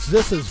right, folks,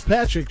 this is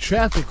Patrick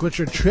Traffic with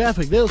your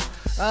traffic news.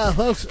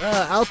 Folks,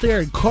 out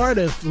there in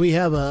Cardiff, we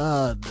have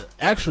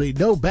actually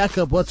no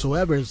backup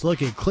whatsoever. It's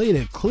looking clean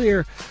and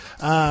clear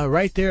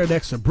right there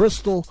next to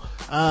Bristol.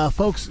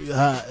 Folks,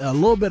 a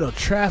little bit of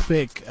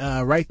traffic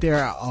right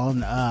there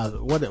on,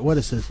 what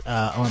is this,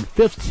 on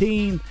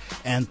 15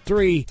 and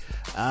 3.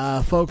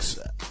 Folks,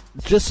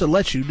 just to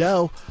let you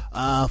know,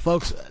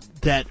 folks,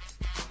 that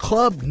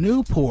Club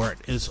Newport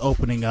is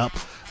opening up.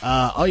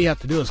 All you have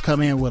to do is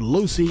come in with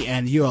Lucy,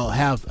 and you'll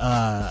have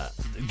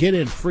get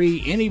in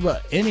free.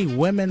 Any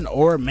women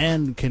or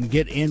men can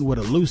get in with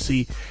a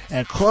Lucy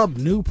at Club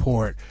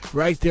Newport,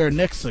 right there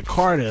next to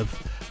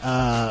Cardiff.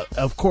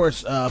 Of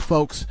course,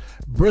 folks,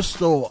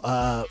 Bristol.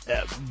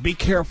 Be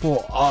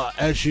careful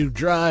as you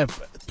drive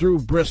through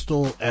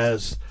Bristol,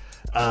 as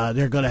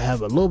they're going to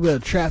have a little bit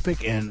of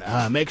traffic, and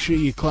make sure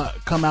you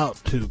come out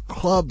to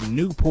Club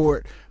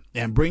Newport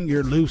and bring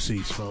your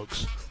Lucy's,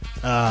 folks.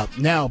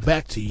 Now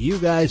back to you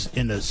guys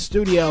in the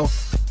studio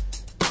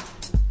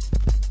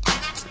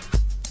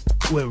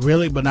with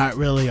Really But Not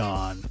Really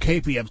on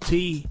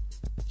KPFT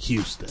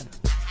Houston.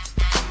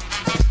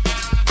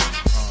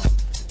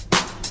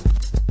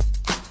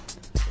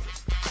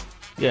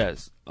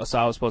 Yes. So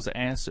I was supposed to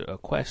answer a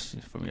question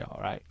from y'all,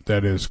 right?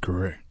 That is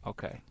correct.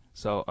 Okay.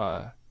 So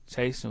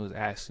Chasen was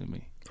asking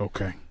me,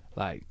 Okay.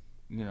 like,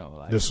 you know,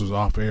 like, This was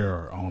off air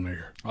or on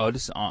air? oh,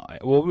 this is on.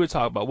 Well, we were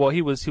talking about. Well,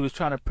 he was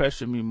trying to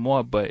pressure me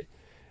more, but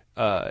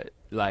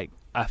like,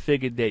 I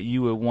figured that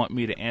you would want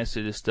me to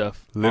answer this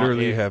stuff.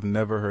 Literally on air. have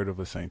never heard of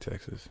a St.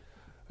 Texas.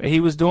 He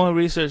was doing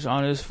research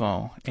on his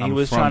phone, and I'm he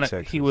was from trying to.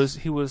 Texas.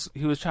 He was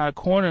trying to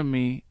corner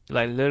me,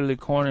 like literally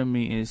corner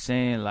me, and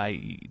saying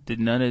like that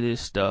none of this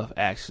stuff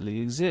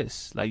actually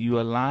exists. Like, you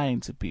are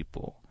lying to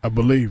people. I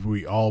believe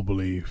we all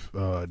believe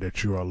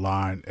that you are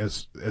lying,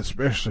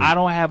 especially. I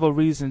don't have a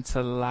reason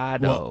to lie,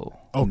 though.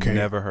 Okay.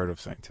 Never heard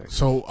of St. Texas.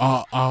 So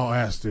I'll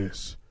ask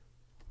this: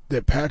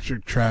 did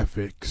Patrick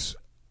Traffic's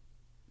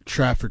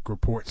traffic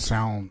report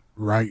sound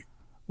right?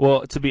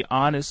 Well, to be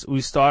honest,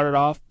 we started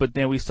off, but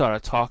then we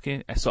started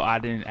talking, and so I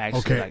didn't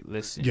actually like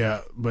listen.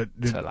 Yeah, but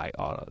to like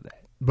all of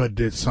that. But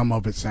did some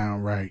of it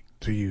sound right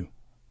to you?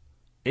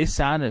 It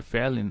sounded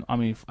fairly. I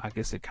mean, I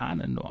guess it kind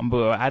of,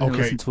 but I didn't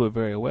listen to it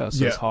very well,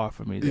 so it's hard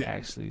for me to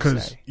actually say.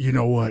 Because you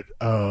know what?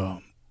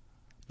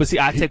 But see,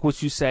 I take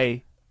what you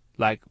say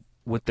like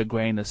with the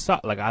grain of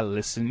salt. Like, I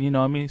listen. You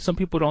know what I mean? Some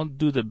people don't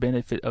do the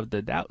benefit of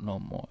the doubt no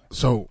more.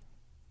 So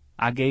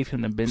I gave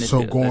him the benefit.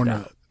 So of going the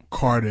doubt. to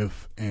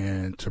Cardiff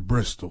and to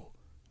Bristol,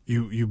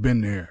 you've been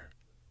there.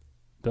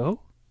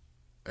 Though?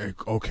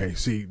 Okay,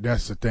 see,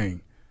 that's the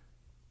thing.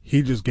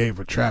 He just gave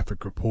a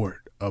traffic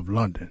report of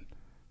London.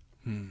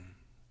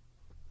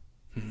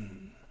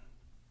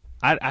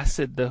 I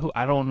said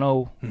I don't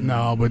know.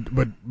 No,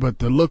 but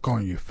the look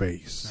on your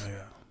face.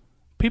 Yeah.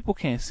 People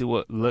can't see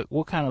what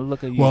kind of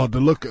look are you. Well, the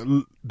look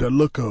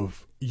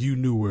of you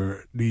knew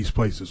where these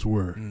places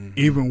were,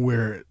 even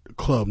where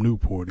Club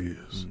Newport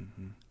is.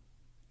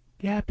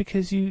 Yeah,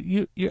 because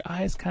your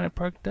eyes kind of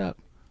perked up.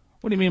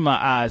 What do you mean my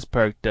eyes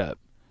perked up?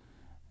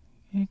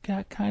 You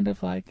got kind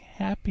of like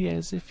happy,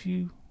 as if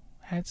you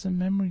had some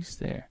memories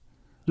there.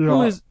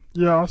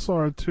 Yeah, I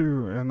saw it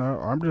too, and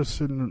I'm just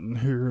sitting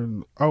here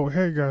and oh,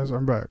 hey guys,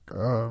 I'm back.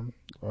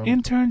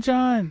 Intern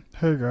John.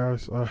 Hey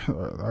guys,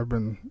 I've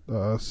been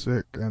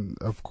sick, and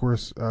of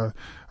course I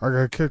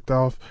got kicked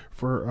off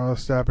for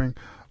stabbing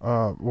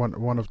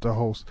one of the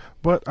hosts.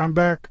 But I'm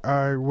back.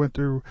 I went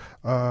through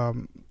a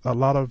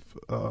lot of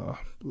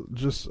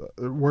just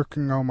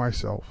working on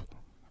myself.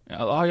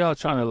 All y'all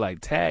trying to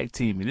like tag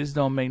team me. This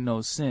don't make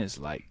no sense.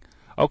 Like,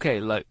 okay,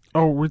 like,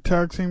 oh, we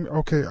tag team.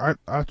 Okay,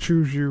 I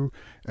choose you,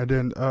 and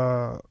then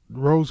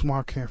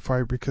Rosemont can't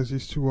fight because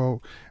he's too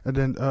old, and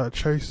then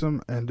Chase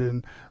him, and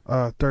then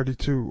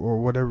 32 or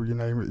whatever you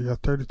name it. Yeah,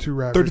 32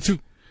 Rabbits. 32.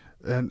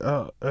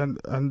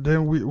 And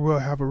then we'll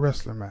have a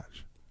wrestling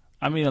match.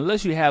 I mean,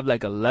 unless you have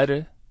like a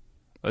letter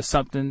or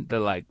something that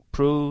like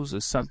proves or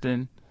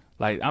something.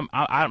 Like,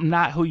 I'm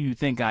not who you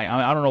think I am.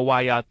 I don't know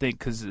why y'all think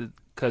because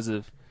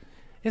of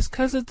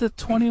the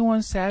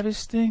 21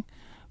 Savage thing.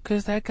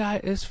 Because that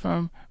guy is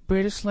from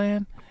British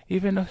land,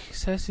 even though he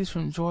says he's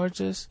from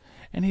Georgia's,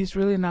 and he's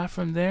really not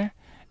from there.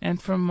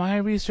 And from my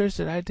research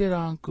that I did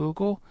on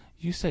Google,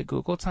 you say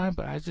Google time,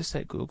 but I just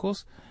said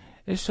Google's,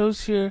 it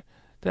shows here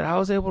that I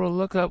was able to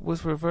look up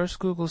with reverse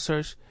Google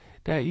search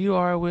that you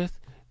are with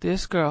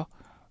this girl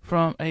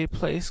from a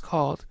place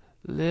called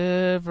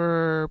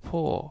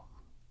Liverpool.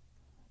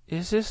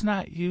 Is this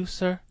not you,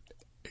 sir?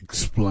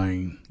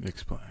 Explain.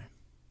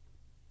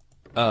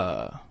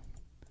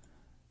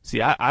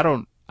 See, I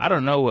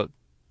don't know what,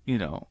 you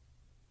know,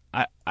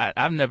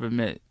 I've never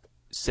met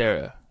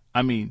Sarah.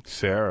 I mean,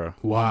 Sarah.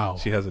 Wow.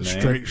 She has a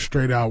name.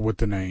 Straight out with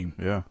the name.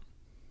 Yeah.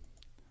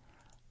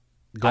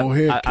 Go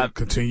ahead.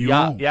 Continue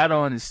on. Y'all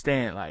don't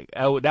understand. Like,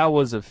 that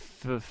was a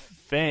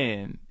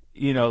fan.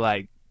 You know,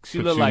 like, she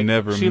looked like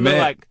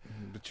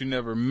But you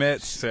never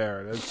met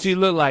Sarah. She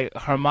looked like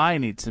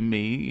Hermione to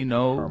me. You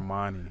know,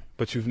 Hermione.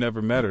 But you've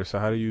never met her, so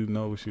how do you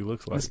know what she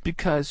looks like? It's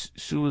because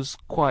she was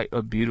quite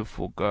a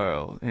beautiful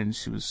girl, and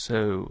she was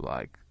so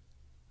like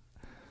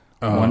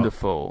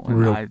wonderful,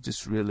 and I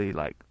just really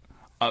like.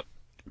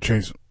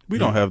 Chase, we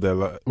don't have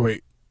that.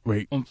 Wait,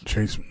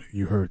 Chase,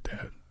 you heard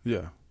that?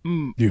 Yeah.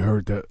 You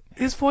heard that?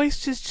 His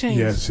voice just changed.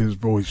 Yes, his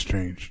voice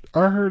changed.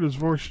 I heard his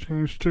voice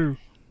change too.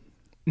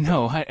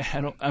 No, I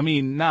don't. I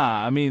mean,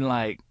 nah. I mean,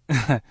 like.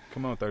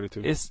 Come on,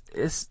 32.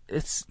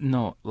 It's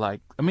no,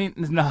 like, I mean,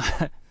 it's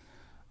not.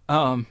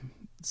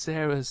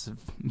 Sarah's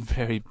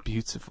very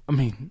beautiful. I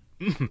mean,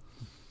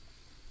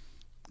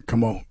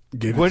 Come on,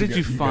 get it. where did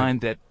you together.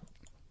 find that?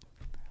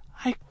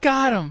 I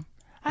got him.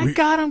 I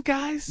got him,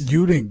 guys.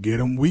 You didn't get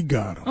him. We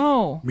got him.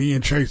 Oh, Me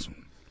and Chase.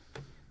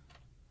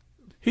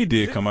 He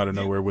did come out of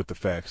nowhere with the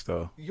facts,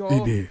 though. He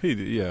did. He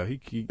did. Yeah.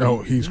 He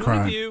Oh, he's one of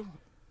crying. you.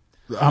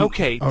 I'm-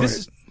 Okay, all this right.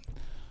 is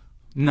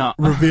no.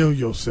 Reveal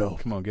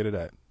yourself. Come on, get it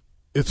at.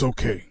 It's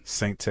okay.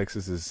 St.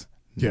 Texas is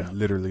Yeah.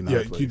 literally not Yeah,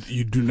 a place.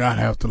 you do not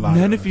have to lie.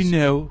 None to of you us.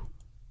 know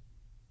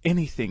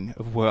anything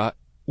of what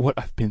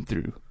I've been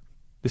through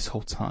this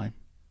whole time.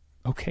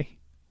 Okay?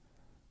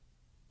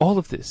 All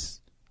of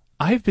this,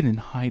 I've been in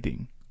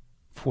hiding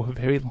for a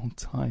very long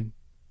time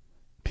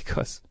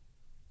because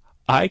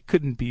I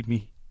couldn't be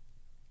me.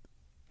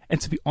 And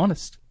to be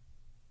honest,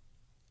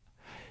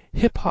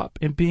 hip-hop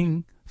and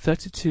being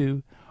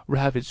 32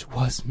 Ravage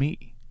was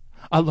me.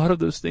 A lot of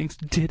those things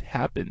did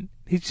happen.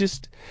 It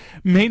just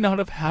may not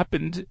have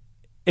happened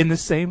in the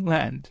same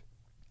land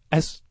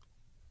as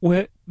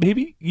where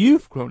maybe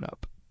you've grown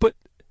up, but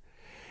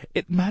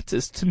it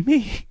matters to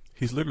me.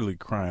 He's literally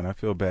crying. I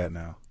feel bad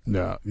now.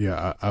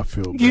 Yeah, I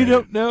feel bad. You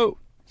don't know.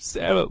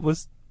 Sarah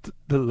was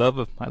the love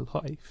of my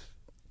life.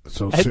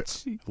 So, And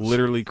she-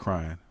 Literally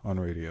crying on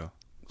radio.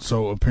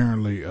 so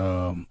apparently,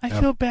 I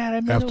feel bad. I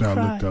made after her I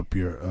cry. looked up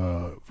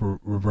your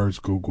reverse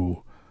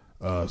Google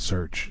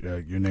search,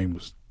 your name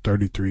was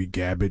 33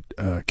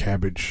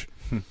 Cabbage.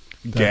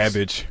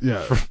 Gabbage.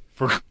 Yeah.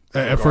 For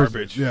At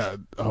garbage. first, yeah.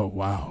 Oh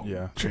wow.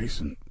 Yeah.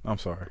 Jason, I'm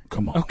sorry.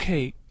 come on.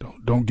 Okay,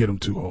 Don't get him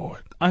too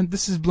hard.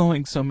 this is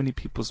blowing so many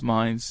people's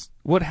minds.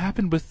 What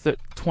happened with the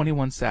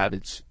 21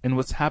 Savage and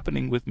what's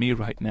happening with me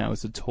right now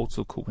is a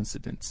total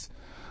coincidence.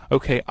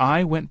 Okay,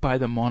 I went by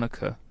the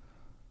moniker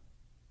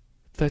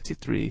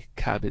 33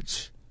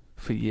 Cabbage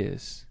for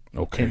years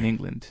Okay. in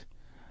England,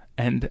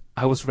 and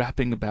I was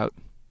rapping about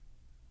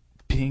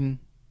being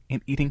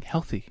and eating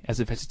healthy as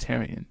a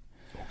vegetarian.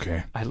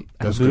 Okay. I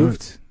That's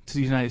moved to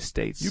the United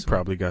States. You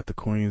probably got the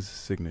Queen's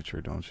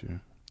signature, don't you?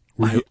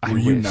 Were you I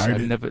wish.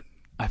 united?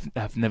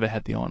 I've never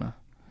had the honor,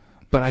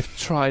 but I've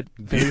tried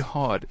very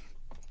hard.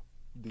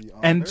 The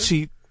And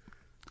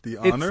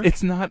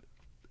it's not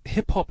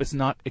hip hop is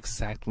not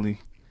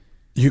exactly.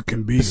 You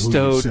can be who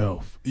bestowed-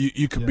 yourself.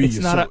 You can be It's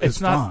yourself. not. It's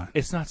fine.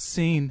 It's not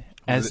seen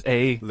as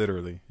a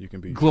Literally, you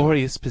can be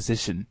glorious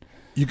position.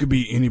 You can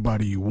be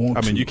anybody you want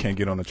I to. mean, you can't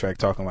get on the track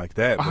talking like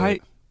that. But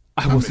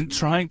I wasn't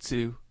trying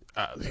to.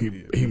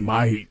 He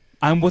might.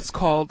 I'm what's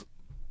called.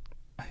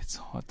 It's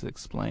hard to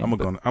explain. I'm but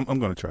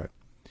gonna try it.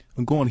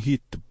 I'm going to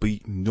hit the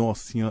beat.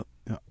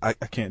 I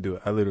can't do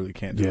it. I literally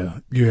can't do Yeah,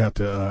 you have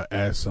to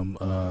add some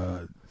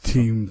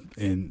team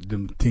and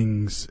them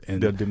things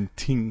and it. Them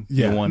ting.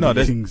 Yeah, You want No, to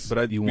that's things.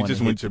 but you we wanna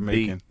just hit went the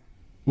Jamaican.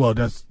 well,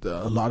 that's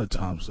a lot of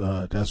times.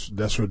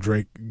 That's where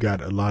Drake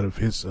got a lot of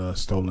his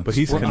stolen. But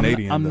he's Well,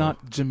 Canadian. I'm though.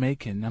 not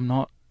Jamaican. I'm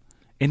not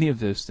any of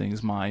those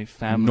things. My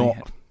family.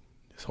 Not.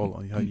 Hold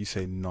on. How you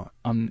say not?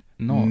 I'm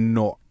not.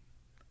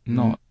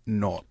 Not.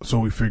 Not. So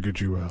we figured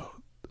you out.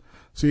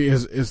 See,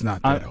 it's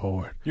not that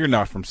hard. You're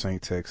not from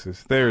St.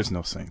 Texas. There is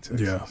no St.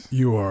 Texas. Yeah,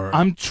 you are.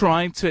 I'm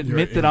trying to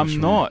admit You're that I'm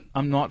Englishman. not.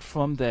 I'm not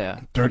from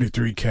there.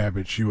 33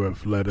 Cabbage. You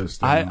have let us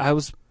down. I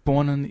was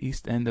born on the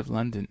East End of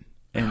London,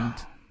 and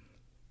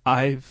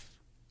I'm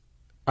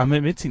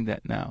admitting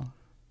that now.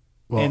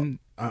 well, and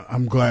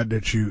I'm glad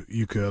that you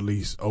could at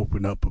least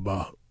open up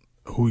about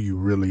who you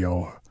really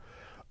are.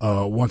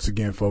 Once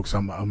again, folks,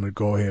 I'm gonna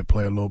go ahead and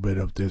play a little bit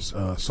of this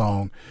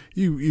song.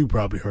 You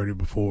probably heard it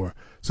before.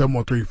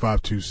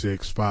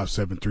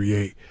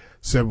 713-526-5738.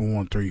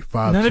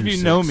 713-526. none of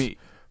you know me.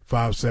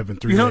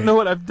 5738. You don't know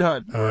what I've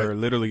done. We're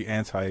literally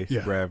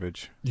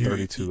anti-Ravage. You-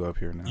 32 up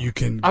here now. You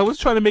can. I was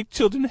trying to make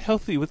children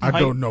healthy with I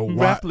my don't know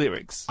rap why-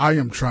 lyrics. I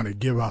am trying to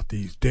give out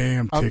these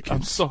damn tickets.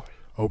 I'm sorry.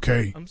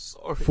 Okay. I'm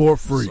sorry. For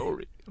free.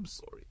 I'm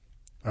sorry.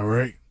 All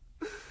right.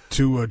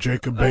 To a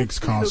Jacob Banks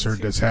free those concert that's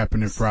tickets.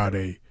 happening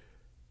Friday,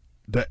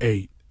 the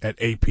 8th at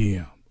 8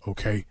 p.m.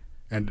 Okay.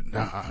 And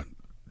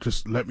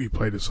just let me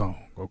play the song.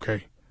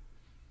 Okay.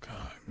 God,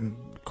 I'm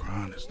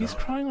crying is He's not.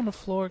 crying on the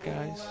floor,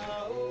 guys.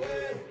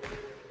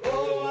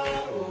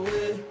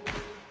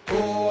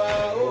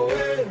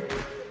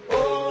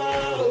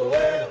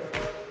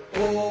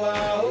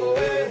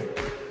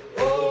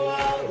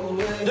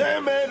 They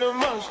made a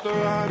monster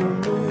out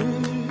of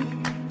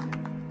me.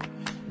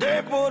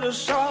 They put a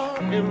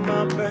song in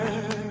my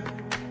bed.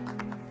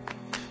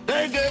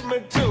 They gave me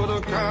to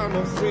the count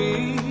of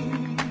 3.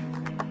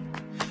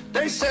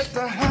 They set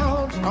the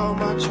hounds on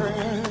my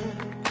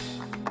tracks.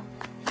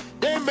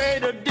 They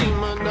made a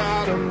demon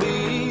out of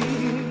me.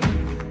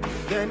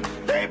 Then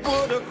they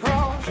put a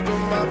cross to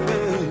my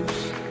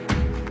face.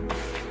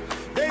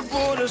 They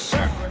put a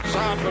search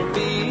out for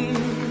me.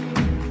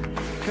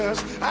 'Cause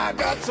I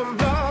got some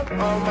blood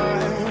on my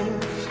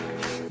hands.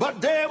 But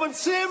they would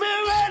see me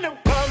when I'm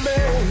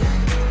coming.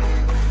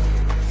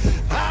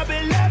 I'll be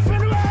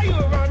laughing while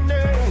you're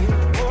running.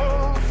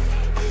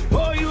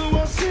 Oh, you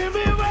won't see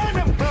me when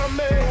I'm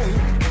coming.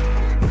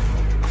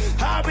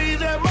 I'll be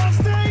the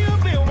monster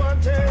you've been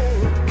wanting.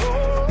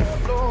 Oh,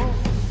 no.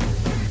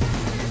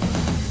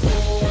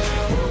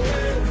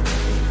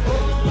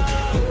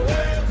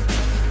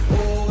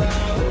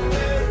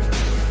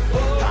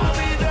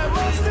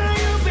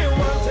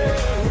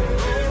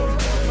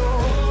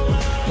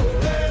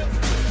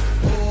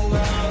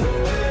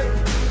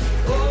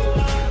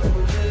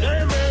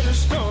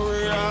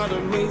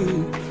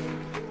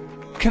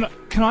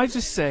 Can I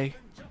just say,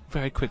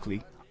 very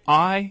quickly,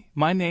 my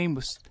name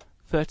was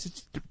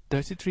 33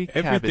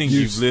 Everything Cabbage.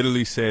 you've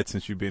literally said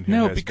since you've been here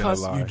No, has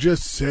because been a lie. You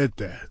just said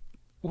that.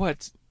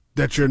 What?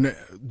 That your name.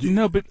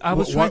 No, but I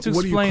was trying to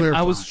what are you explain.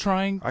 I was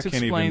clarifying? trying I to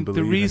can't even explain the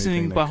believe reasoning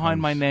anything that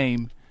behind my comes-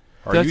 name.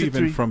 Are you 33.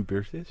 even from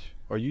British?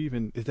 Are you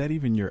even? Is that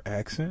even your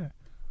accent?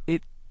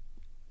 It-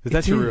 Is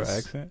that it your real is.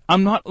 accent?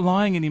 I'm not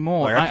lying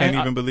anymore. Like, I can't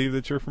even believe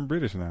that you're from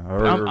British now,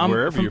 or I'm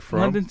wherever from you're from.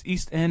 London's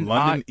East End.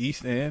 London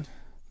East End.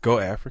 Go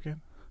African.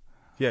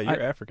 Yeah,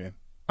 you're African.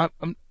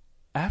 I'm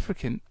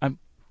African.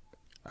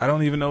 I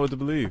don't even know what to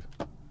believe.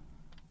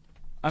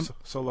 I'm-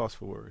 so lost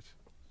for words.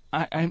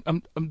 I'm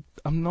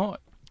not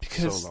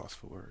because So lost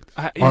for words.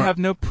 you have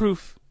no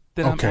proof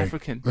that Okay, I'm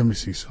African. let me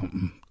see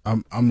something.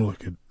 I'm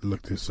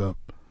look this up.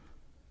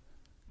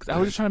 'Cause I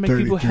was just trying to make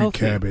people 33 healthy.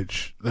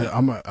 Cabbage.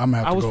 I'm gonna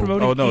have I to was go.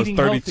 promoting Oh no, it's eating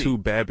 32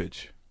 healthy.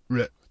 Babbage.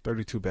 Re-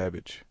 32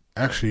 Babbage.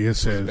 Actually, it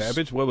says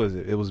Babbage? What was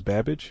it? It was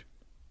Babbage?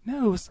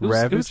 No, it was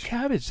Ravage?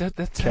 cabbage.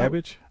 That's how-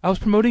 Cabbage? I was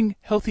promoting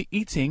healthy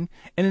eating,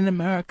 and in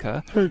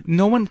America,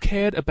 no one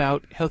cared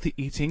about healthy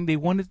eating. They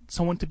wanted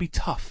someone to be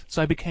tough,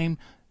 so I became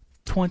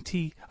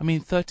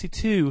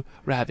 32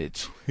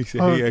 Ravage. He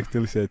said he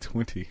actually said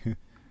 20.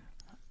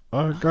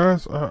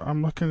 Guys,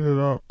 I'm looking it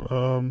up.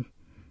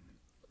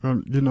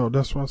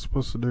 That's what I'm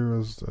supposed to do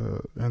as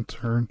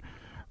intern.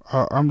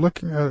 I'm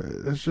looking at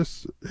it. It's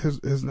just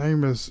his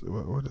name is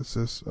what is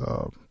this?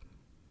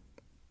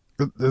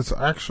 It's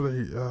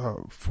actually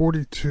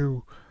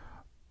 42,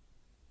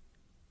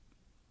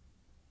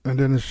 and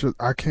then it's just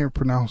I can't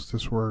pronounce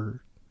this word.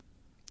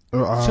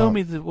 Show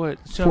me the word.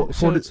 Show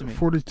it to me.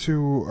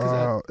 42.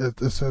 'Cause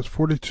It says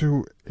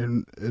 42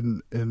 in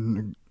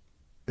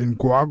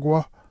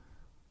Guagua.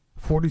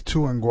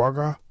 42 in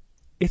Guagua.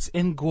 It's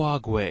in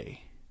Guagua.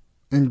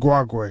 In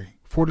Guagua.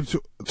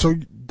 42. So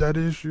that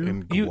is you.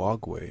 In You-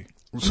 Guagua.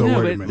 So No,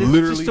 wait a it- minute. It's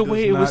Literally just the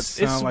way does it not was-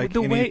 sound it's like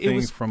the way it anything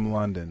was- from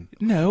London.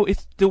 No,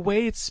 it's the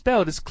way it's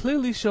spelled. It's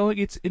clearly showing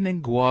it's in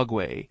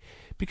Nguagwe.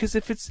 Because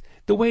if it's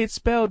the way it's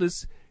spelled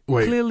is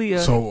Wait. clearly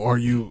a. So are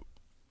you?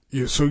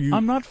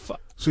 I'm not.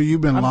 So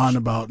you've been I'm lying sh-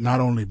 about not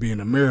only being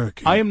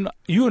American. I am. Not,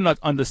 you are not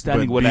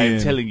understanding But what I am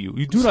being telling you.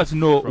 You do not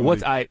know from what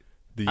the I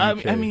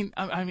UK. mean.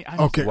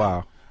 Okay.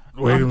 Wow.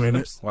 Wait a I'm-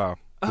 minute. Wow.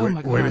 Oh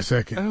my God. Wait a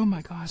second. Oh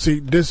my God. See,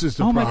 this is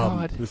the Oh my problem.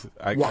 God. This is,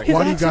 Why His do you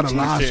gotta accent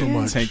lie so changes.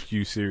 much? Take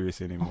you serious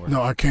anymore.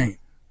 No, I can't.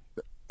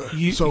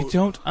 You So-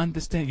 don't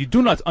understand. You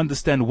do not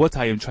understand what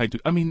I am trying to.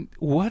 I mean,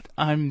 what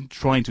I'm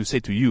trying to say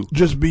to you.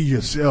 Just be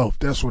yourself.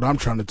 That's what I'm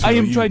trying to tell I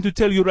you. am trying to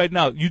tell you right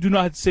now. You do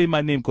not say my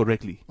name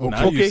correctly. Okay.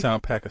 Now you Okay.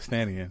 sound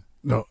Pakistani.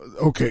 No.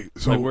 Okay.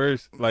 So where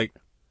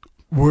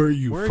are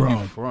you where from?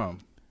 are you from?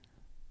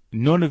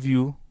 None of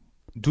you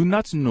do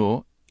not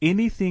know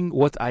anything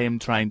what I am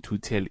trying to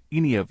tell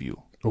any of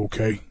you.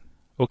 Okay.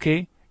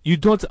 Okay? You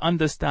don't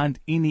understand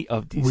any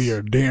of this. We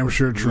are damn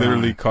sure trying.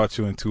 Literally caught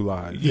you in two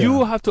lies.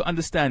 You have to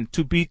understand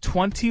to be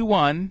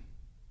 21,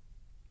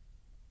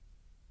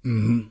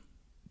 Mm-hmm.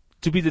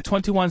 to be the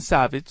 21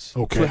 Savage,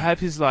 Okay. to have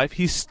his life.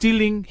 He's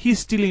stealing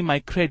my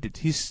credit.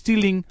 He's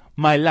stealing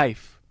my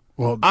life.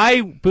 Well,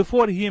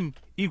 Before him,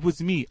 it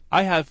was me.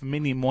 I have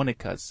many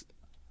monikers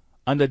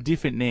under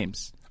different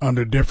names.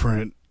 under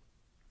different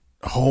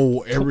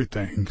whole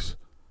everythings.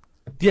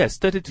 Yes,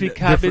 33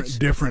 Cabbage,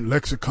 Different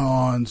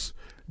lexicons.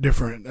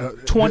 Different.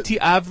 20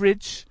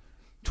 Average,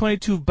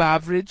 22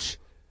 Baverage,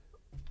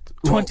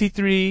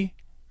 23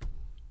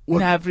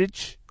 What-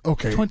 Average,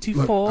 Okay.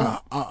 24.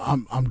 Look,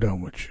 I'm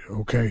done with you.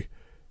 Okay.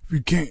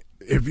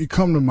 If you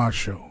come to my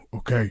show,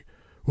 okay,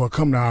 well,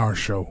 come to our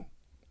show,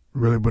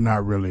 really but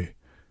not really,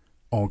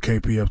 on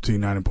KPFT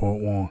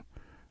 90.1,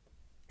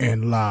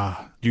 and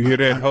lie. You hear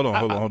that? Hold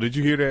on. Did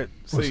you hear that?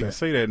 What's that?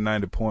 Say that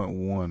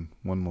 90.1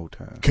 one more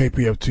time.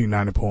 KPFT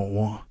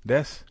 90.1.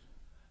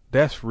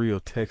 That's real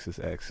Texas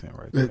accent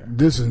right there.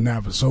 This is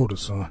Navasota,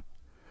 son.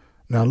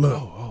 Now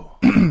look.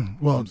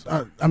 Well,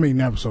 I mean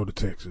Navasota,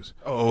 Texas.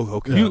 Oh,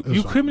 okay. Yeah, You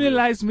that's fine.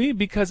 criminalize me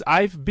because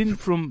I've been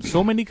from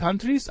so many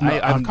countries. No,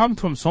 I've come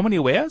from so many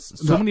ways,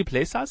 so many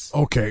places.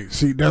 Okay,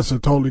 see, that's a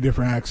totally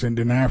different accent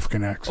than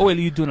African accent. Oh, well,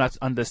 you do not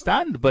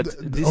understand, but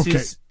this okay,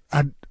 is.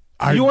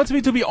 I You want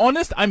me to be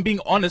honest? I'm being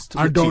honest.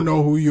 I with don't you.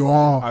 know who you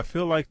are. I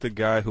feel like the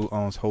guy who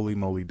owns Holy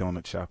Moly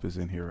Donut Shop is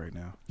in here right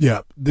now.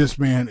 Yeah, this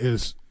man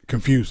is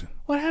confusing.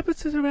 What happened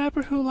to the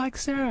rapper who liked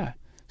Sarah?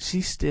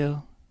 She's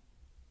still.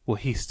 Well,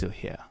 he's still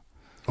here.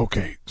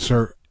 Okay,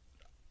 sir,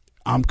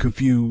 I'm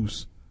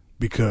confused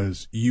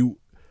because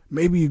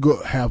maybe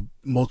you have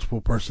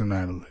multiple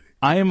personalities.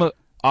 I am an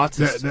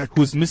artist That-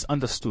 who's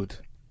misunderstood.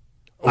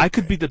 I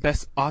could be the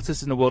best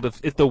artist in the world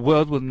if the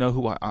world will know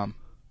who I am.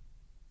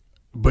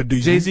 But do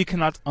you? Jay-Z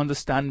cannot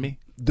understand me.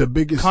 The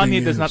biggest thing Kanye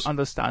does is, not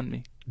understand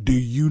me. do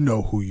you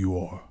know who you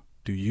are?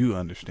 Do you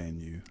understand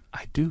you?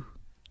 I do.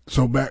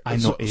 So I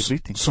know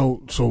everything.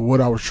 So what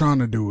I was trying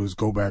to do is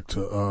go back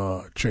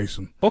to chase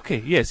him.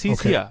 Okay, yes, he's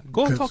Okay, here.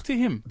 Go 'cause- talk to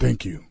him.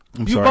 Thank you.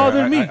 I'm You sorry,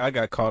 bother me. I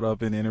got caught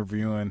up in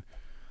interviewing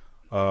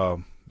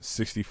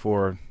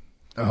 64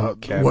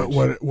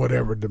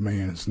 Whatever the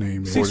man's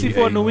name is.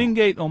 64 no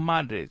Wingate on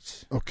Madrid.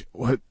 Okay,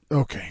 what?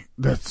 Okay,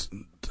 that's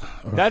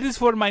That is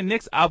for my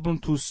next album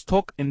to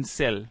stock and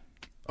sell.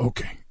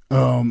 okay.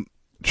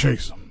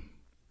 Chase him.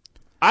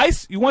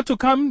 Ice, you want to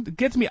come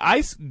get me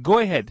ice? Go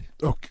ahead.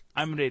 Okay,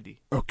 I'm ready.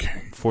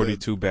 okay.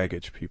 42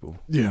 baggage, people.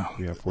 Yeah,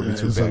 42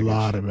 There's baggage. a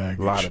lot of baggage.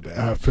 Lot of baggage.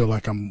 I feel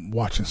like I'm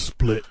watching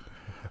Split.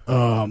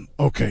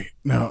 Okay,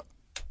 now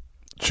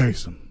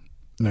Chase him.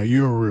 Now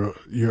you're a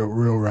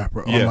real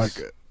rapper. Yes.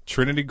 Unlike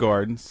Trinity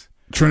Gardens.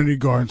 Trinity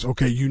Gardens.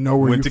 Okay, you know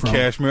where Went you're to from.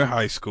 Cashmere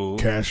High School.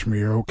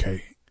 Cashmere.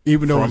 Okay,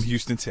 even though From it's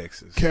Houston,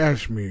 Texas.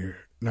 Cashmere.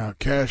 Now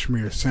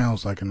Cashmere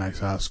sounds like a nice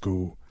high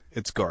school.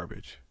 It's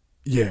garbage.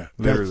 Yeah,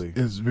 Literally.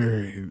 it's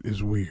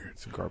weird.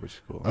 It's a garbage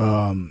school.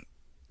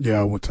 Yeah,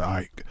 I went to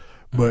Ike,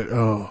 but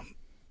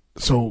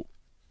so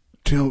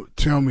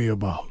tell me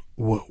about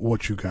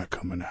what you got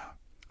coming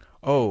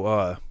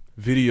out.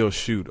 Video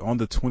shoot on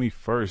the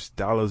 21st.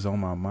 Dollars on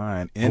my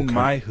mind in Okay.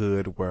 my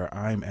hood where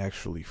I'm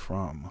actually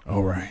from.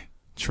 All right.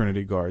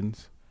 Trinity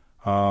Gardens.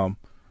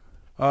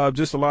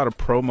 Just a lot of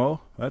promo.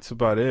 That's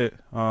about it.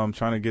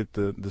 Trying to get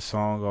the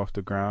song off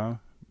the ground,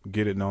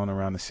 get it known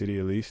around the city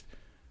at least,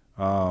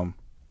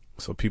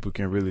 so people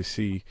can really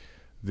see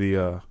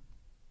the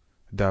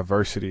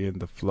diversity in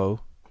the flow.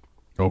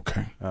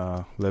 Okay.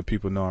 Let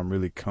people know I'm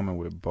really coming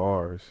with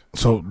bars.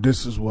 So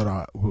this is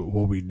what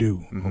we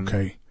do. Mhm.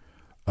 Okay.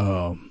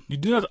 You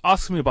do not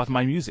ask me about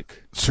my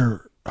music.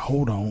 Sir,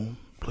 hold on,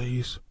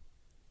 please.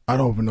 I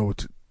don't even know what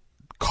to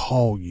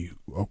call you.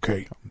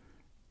 Okay.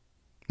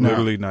 Now-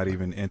 Literally not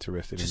even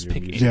interested Just in your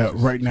pick music. Yeah.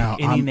 Just Right now,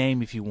 Any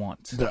name if you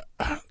want.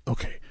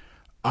 Okay.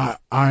 I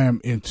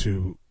am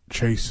into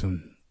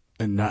chasing,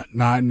 and not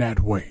in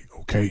that way.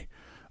 Okay.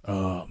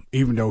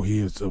 Even though he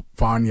is a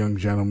fine young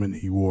gentleman,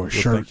 he wore a Well,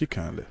 shirt thank you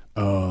kindly.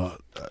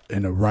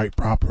 in the right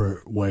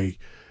proper way,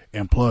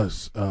 and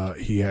plus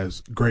he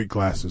has great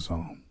glasses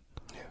on.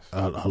 Yes.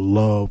 I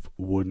love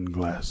wooden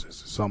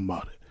glasses. Something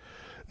about it.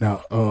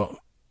 Now,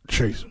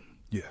 chase him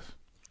Yes.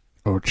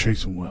 or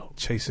chasing well,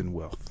 Chasing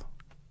wealth.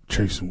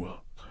 chasing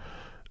well.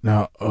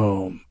 Now,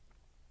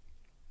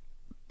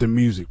 the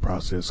music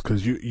process,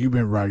 because you've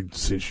been writing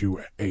since you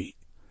were 8.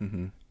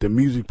 Mm-hmm. The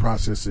music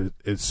process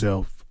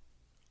itself.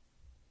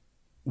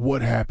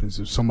 What happens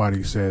if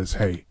somebody says,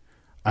 "Hey,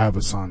 I have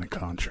a signing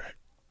contract"?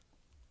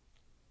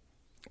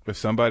 If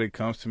somebody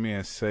comes to me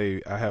and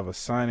say I have a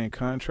signing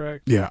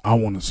contract, Yeah, I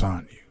want to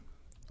sign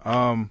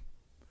you.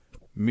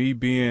 me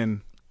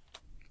being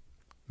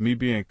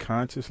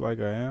conscious like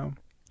I am,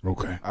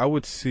 Okay. I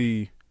would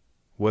see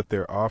what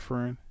they're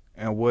offering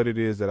and what it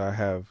is that I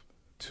have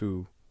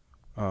to,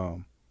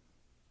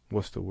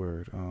 what's the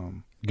word?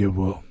 Give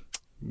up.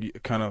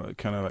 Kind of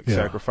like Yeah.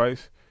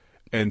 sacrifice,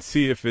 and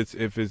see if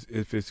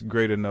it's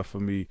great enough for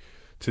me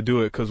to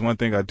do it. Because one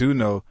thing I do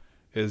know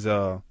is,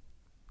 I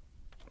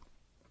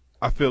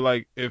feel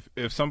like if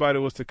somebody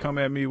was to come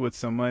at me with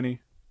some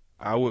money,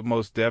 I would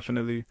most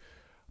definitely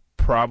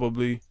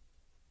probably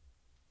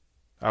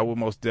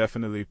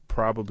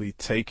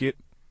take it,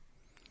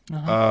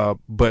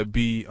 but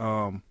be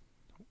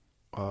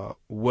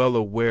well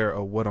aware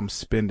of what I'm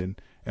spending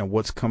and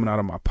what's coming out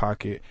of my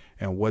pocket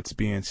and what's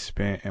being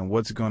spent and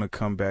what's going to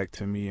come back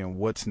to me and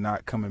what's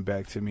not coming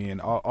back to me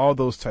and all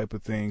those type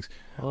of things.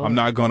 Oh. I'm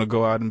not going to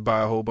go out and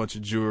buy a whole bunch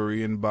of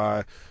jewelry and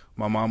buy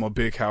my mom a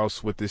big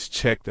house with this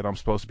check that I'm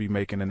supposed to be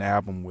making an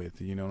album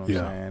with. You know what I'm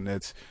Yeah. saying?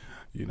 That's,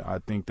 I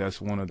think that's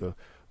one of the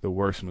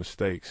worst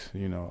mistakes,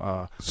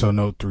 So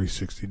no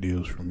 360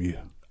 deals from you.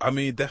 I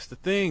mean, that's the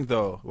thing,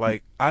 though.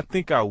 Like, I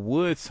think I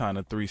would sign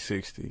a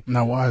 360.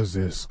 Now, why is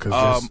this?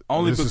 Because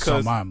only this is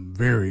because- something I'm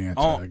very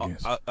into, I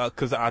guess.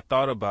 Because I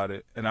thought about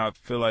it, and I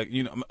feel like,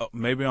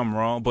 maybe I'm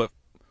wrong, but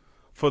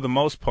for the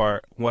most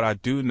part, what I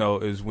do know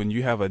is when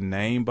you have a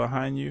name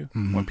behind you,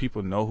 when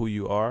people know who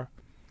you are,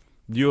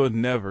 you'll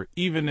never,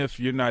 even if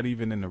you're not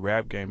even in the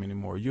rap game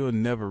anymore, you'll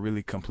never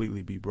really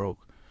completely be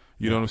broke.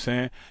 You know what I'm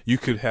saying? You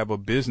could have a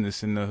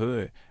business in the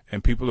hood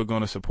and people are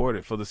going to support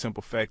it for the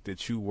simple fact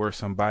that you were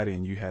somebody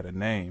and you had a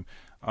name.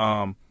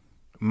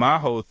 My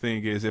whole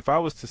thing is if I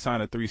was to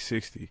sign a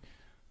 360,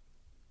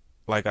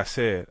 like I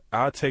said,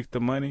 I'll take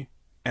the money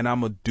and I'm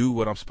going to do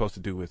what I'm supposed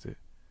to do with it.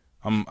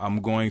 I'm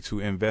going to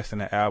invest in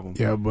the album.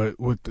 Yeah, but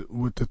with the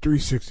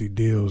 360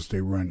 deals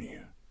they run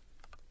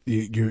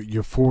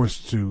you're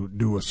forced to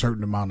do a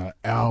certain amount of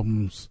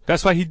albums.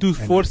 That's why he do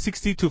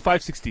 460 to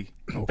 560.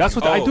 That's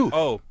what I do.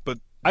 But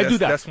I do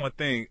that. That's one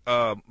thing.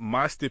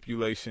 My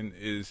stipulation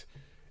is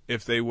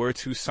if they were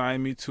to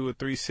sign me to a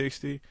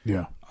 360,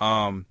 Yeah.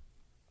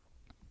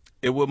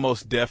 it would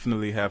most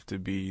definitely have to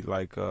be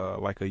like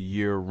a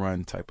year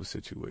run type of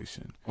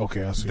situation.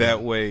 Okay, I see.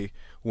 That way,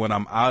 when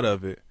I'm out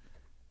of it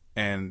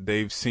and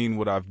they've seen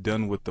what I've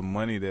done with the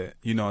money that,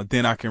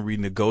 then I can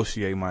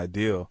renegotiate my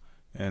deal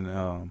and,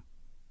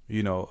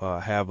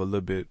 have a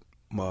little bit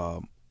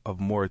of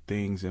more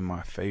things in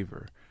my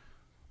favor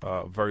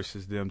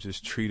versus them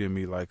just treating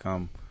me like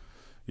I'm,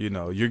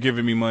 you're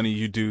giving me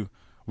money,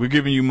 we're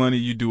giving you money,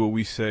 you do what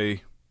we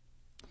say,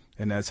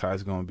 and that's how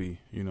it's going to be.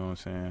 You know what I'm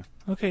saying?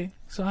 Okay,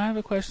 so I have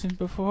a question.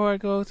 Before I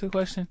go to the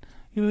question,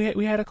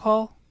 we had a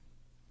call?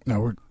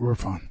 No, we're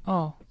fine.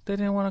 Oh, they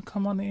didn't want to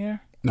come on the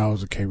air? No, it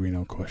was a K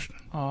Reno question.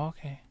 Oh,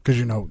 okay.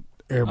 Because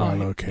everybody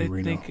love K They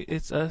Reno. think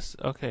it's us?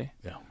 Okay.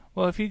 Yeah.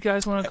 Well, if you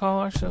guys want to call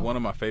our show. One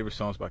of my favorite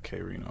songs by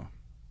K Reno.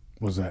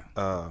 What's that?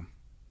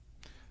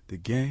 The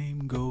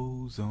game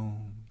goes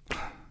on,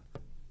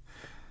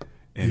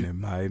 and it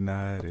might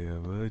not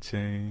ever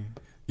change.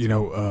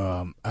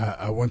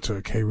 I went to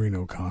a K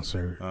Reno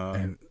concert,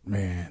 and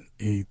man,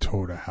 he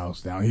tore the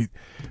house down.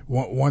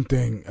 One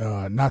thing,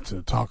 not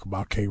to talk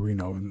about K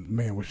Reno,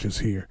 man was just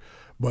here,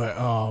 but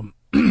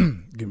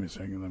give me a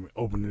second, let me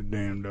open the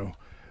damn door.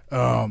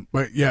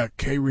 But yeah,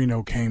 K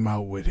Reno came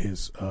out with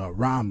his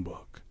rhyme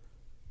book,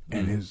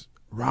 and his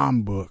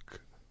rhyme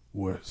book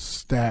were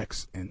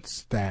stacks and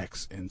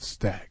stacks and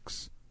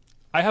stacks.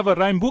 I have a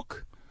rhyme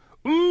book.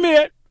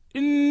 Rhyme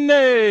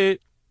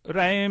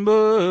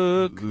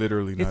book.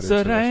 Literally not It's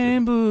interested. a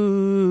rhyme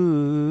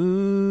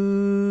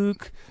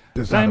book.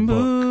 That's Rhyme not a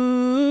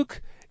book.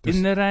 book.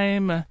 In the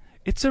rhyme.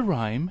 It's a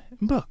rhyme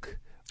book.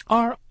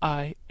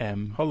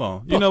 R-I-M. Hold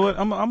on. You know what?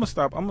 I'm gonna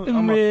stop. I'm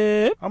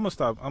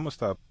gonna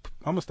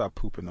stop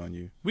pooping on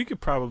you. We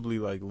could probably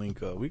like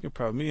link up. We could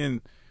probably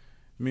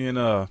me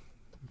and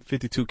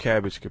 52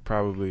 Cabbage could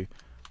probably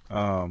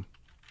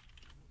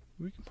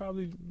we could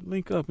probably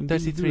link up and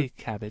 33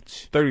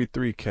 Cabbage.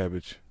 33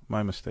 Cabbage.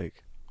 My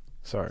mistake.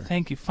 Sorry.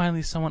 Thank you.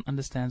 Finally, someone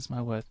understands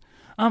my worth.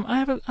 I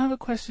have a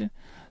question.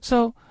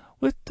 So,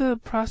 with the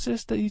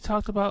process that you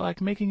talked about, like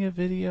making a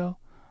video,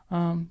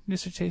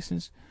 Mr.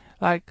 Chasins,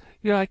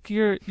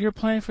 you're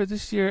playing for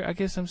this year. I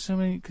guess I'm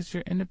assuming because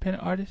you're an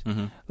independent artist.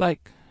 Mm-hmm.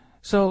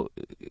 So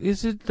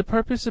is it the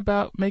purpose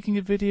about making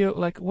a video?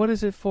 Like, what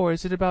is it for?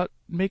 Is it about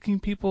making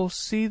people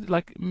see,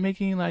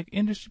 making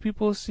industry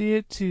people see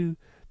it to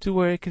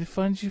where it can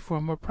fund you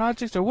for more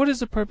projects, or what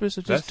is the purpose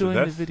of just doing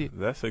the video?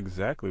 That's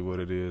exactly what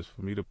it is,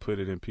 for me to put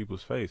it in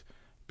people's face.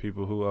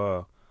 People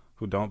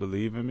who don't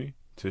believe in me,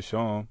 to show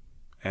them,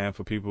 and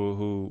for people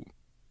who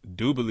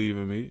do believe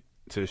in me,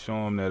 to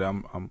show them that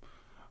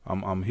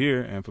I'm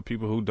here, and for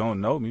people who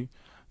don't know me,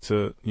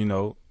 to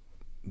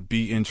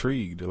be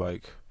intrigued.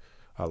 Like,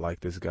 I like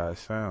this guy's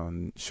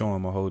sound, show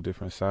him a whole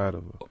different side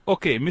of it.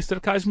 Okay,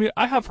 Mr. Kashmir,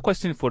 I have a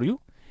question for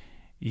you.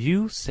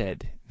 You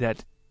said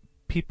that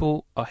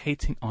people are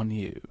hating on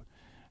you.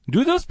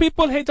 Do those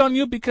people hate on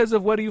you because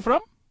of where you're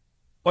from?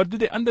 Or do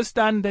they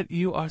understand that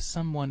you are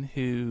someone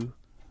who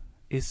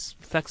is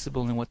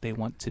flexible in what they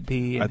want to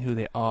be and who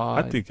they are?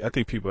 I think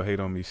people hate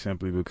on me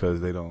simply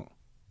because they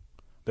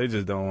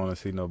just don't want to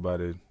see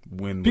nobody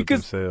win with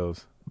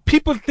themselves.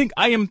 People think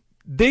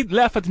they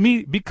laugh at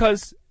me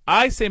because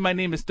I say my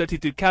name is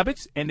 32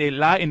 Cabbage, and they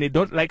lie and they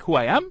don't like who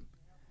I am.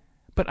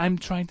 But I'm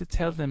trying to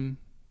tell them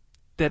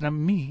that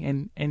I'm me,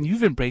 and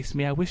you've embraced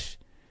me. I wish.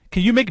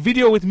 Can you make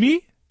video with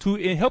me to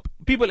help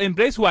people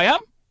embrace who I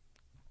am?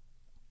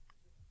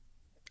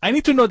 I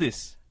need to know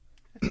this.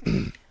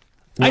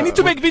 I need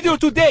to make video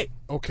today.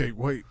 Okay,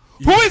 wait.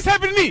 Who is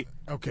helping me?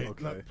 Okay.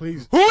 Look,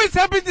 please. Who is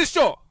helping this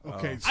show?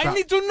 Okay, stop. I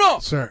need to know.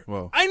 Sir.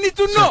 Well, I need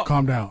to Sir, know.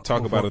 calm down.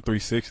 Talk about a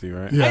 360,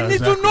 right? Yeah, I need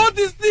to know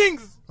these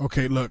things.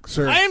 Okay, look,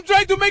 sir. I am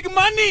trying to make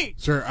money.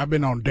 Sir, I've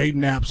been on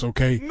dating apps,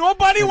 okay?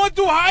 Nobody wants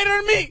to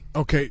hire me.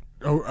 Okay,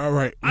 all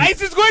right. ICE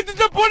is going to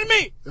deport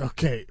me.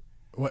 Okay,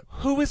 what?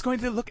 Who is going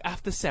to look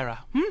after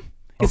Sarah?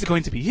 Is it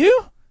going to be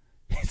you?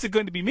 Is it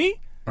going to be me?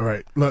 All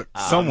right, look.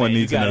 Someone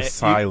needs an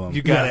asylum.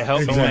 You gotta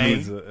help exactly.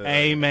 me, man.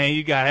 Hey, man,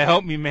 you gotta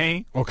help me,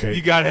 man. Okay.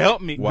 You gotta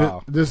help me.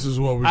 Wow. This is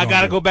what we're I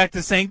gotta do. go back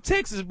to St.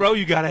 Texas, bro.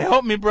 You gotta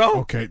help me,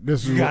 bro. Okay,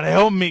 this is You gotta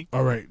help me.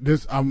 All right,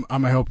 I'm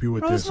gonna help you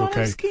with this, Rosemont,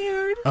 okay? I'm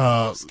scared.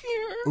 I'm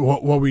scared.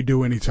 What we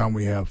do anytime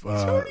we have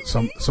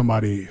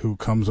somebody who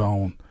comes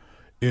on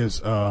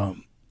is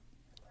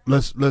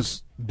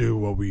let's do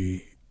what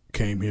we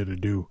came here to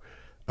do.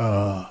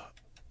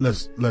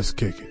 Let's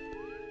kick it.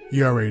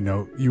 You already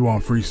know you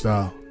on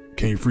freestyle.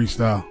 Can you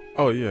freestyle?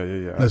 Oh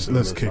yeah.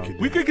 Let's kick it.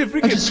 We could get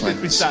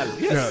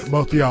freestyle. Yes. Yeah,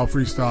 both of y'all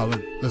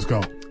freestyling. Let's go.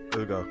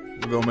 Let's go.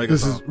 We're gonna make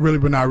This it. is really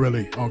but not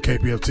really on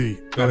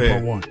KPFT. Go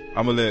ahead. 1.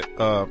 I'm gonna let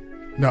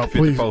No,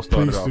 please 54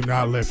 start it off. do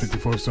not let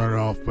 54 start it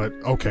off. But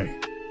okay.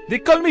 They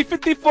call me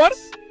 54.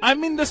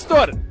 I'm in the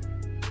store.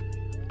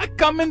 I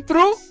coming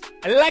through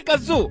like a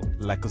zoo.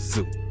 like a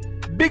zoo.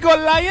 Big ol'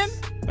 lion,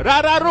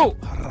 ra-ra-roo.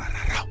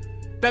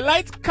 The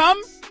lights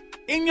come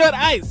in your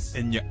eyes.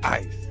 In your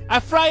eyes. I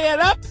fry it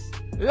up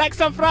like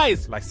some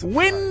fries. Like some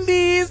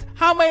Wendy's,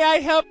 how may I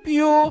help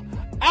you?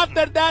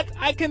 After that,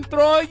 I can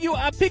throw you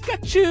a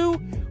Pikachu.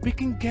 We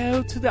can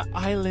go to the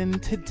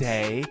island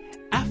today.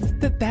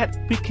 After that,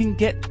 we can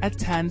get a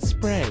tan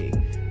spray.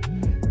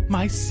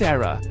 My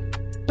Sarah,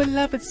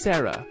 beloved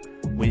Sarah,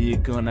 when you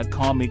gonna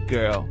call me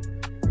girl?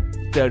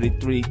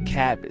 33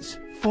 Cabbage,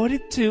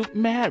 42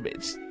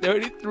 marriage,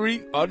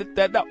 33 my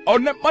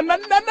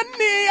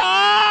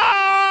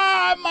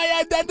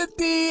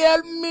identity,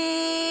 help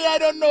me, I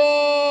don't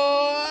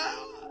know.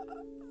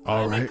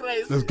 All right,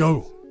 let's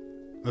go.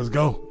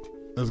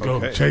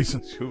 Okay.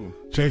 Chasing. Cool.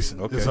 Jason,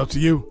 Okay. it's up to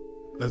you.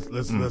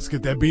 Let's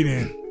get that beat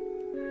in.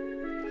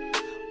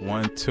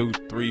 1, 2,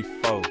 3,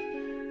 4.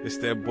 It's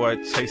that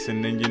boy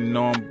chasing, and you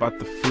know I'm about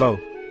to flow.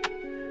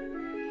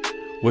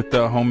 With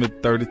the homie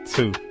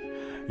 32.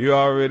 You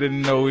already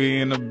know we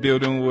in the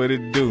building, what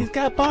it do. He's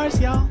got bars,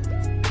 y'all.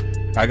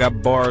 I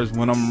got bars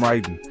when I'm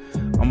writing.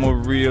 I'm a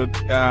real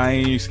guy, I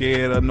ain't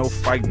scared of no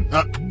fighting.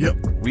 Yep.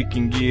 We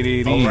can get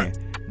it All in,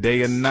 right.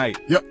 day and night.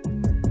 Yep.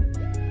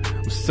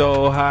 I'm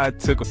so high, I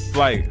took a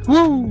flight.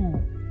 Woo!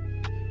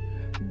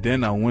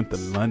 Then I went to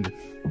London.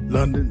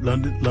 London.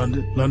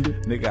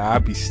 Nigga, I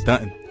be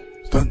stunting.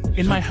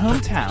 In my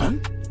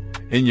hometown.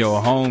 In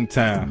your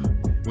hometown.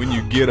 When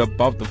you get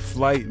up off the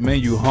flight, man,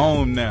 you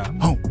home now.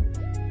 Home.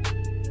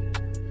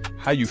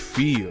 How you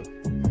feel?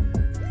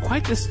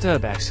 Quite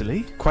disturbed,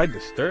 actually. Quite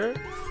disturbed?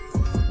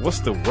 What's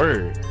the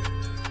word?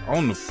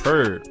 On the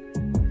purr.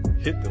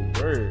 Hit the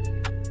word.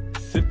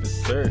 Sip and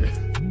serve.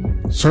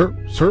 Sir.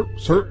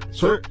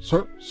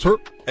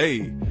 Hey,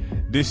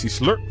 did she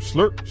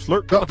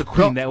slurp? Oh, the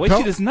queen that way.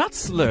 She does not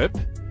slurp.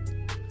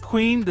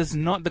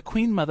 The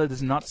queen mother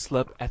does not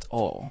slurp at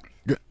all.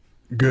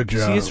 Good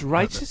job. She is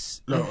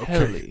righteous and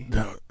holy.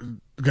 Now,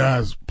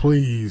 guys,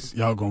 please,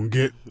 y'all gonna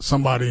get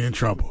somebody in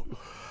trouble.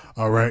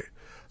 All right.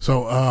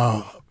 So,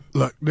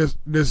 look, this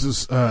is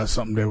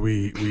something that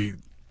we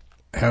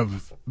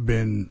have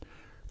been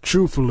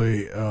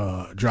truthfully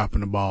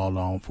dropping the ball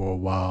on for a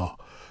while.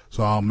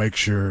 So I'll make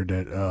sure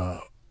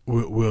that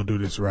we'll do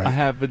this right. I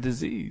have a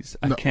disease.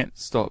 I can't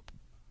stop.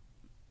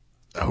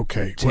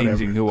 Okay,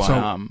 changing who so,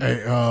 I am.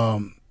 Hey,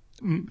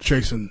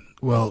 Jason.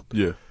 Well,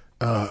 yeah.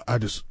 I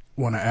just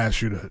want to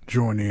ask you to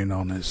join in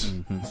on this.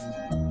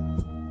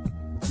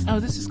 Mm-hmm. Oh,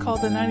 this is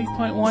called the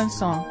 90.1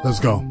 song. Let's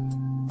go.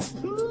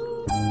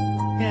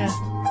 Yeah.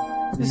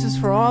 This is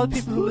for all the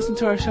people who listen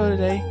to our show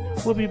today.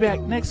 We'll be back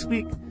next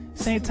week,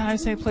 same time,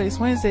 same place,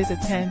 Wednesdays at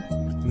 10.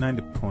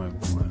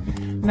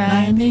 90.1.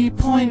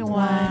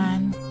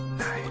 90.1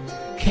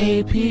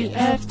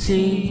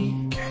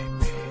 KPFT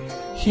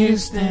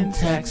Houston,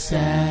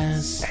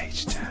 Texas.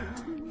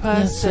 H-Town.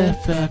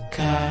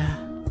 Pacifica.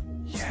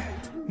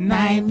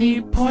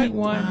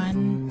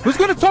 90.1 Who's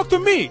gonna talk to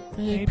me?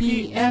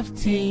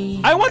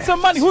 KPFT. I want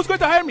some money. Who's going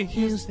to hire me?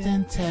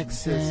 Houston,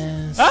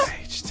 Texas. Huh?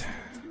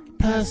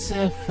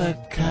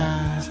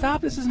 Pacifica.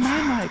 Stop, this is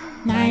my mic.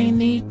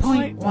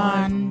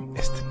 90.1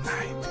 It's the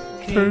 90.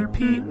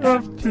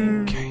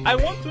 KPFT. I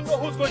want to know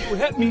who's going to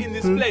help me in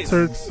this place.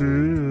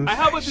 I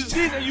have a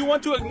disease and you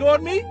want to ignore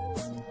me?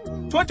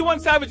 21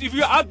 Savage, if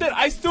you're out there,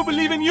 I still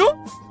believe in you.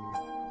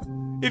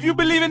 If you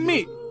believe in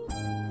me,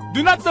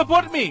 do not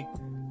support me.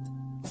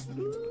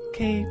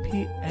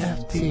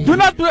 KPFT. Do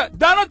not do that.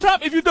 Donald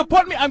Trump, if you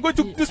deport me, I'm going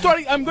to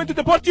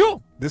deport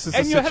you. This is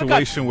And a your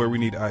situation where we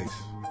need ice.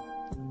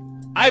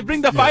 I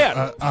bring the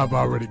fire. I've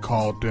already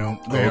called them.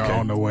 They are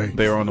on the way.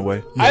 They are on the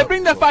way. Yeah. I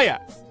bring the fire.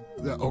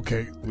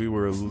 Okay. We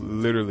were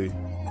literally.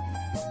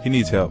 He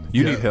needs help.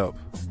 You need help.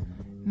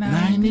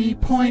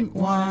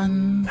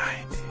 90.1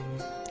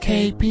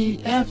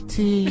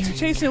 KPFT. Mr.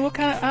 Jason, what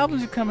kind of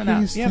albums are coming out?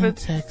 Houston, You have a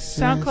Texas.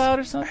 SoundCloud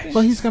or something?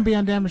 Well, he's going to be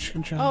on Damage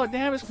Control. Oh,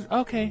 Damage.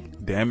 Okay.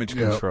 Damage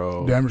Yeah.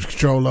 control. Damage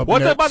control up What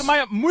next. about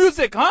my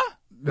music, huh?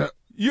 Yeah,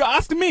 You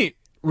asked me.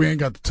 we ain't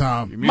got the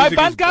time. My Music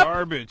band is cap.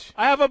 Garbage.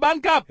 I have a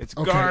band cap. It's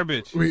Okay,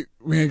 garbage. We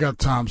ain't got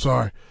time.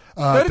 Sorry.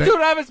 32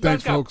 rabbits Thanks,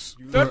 band cap. folks.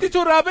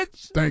 32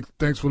 rabbits.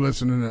 Thanks for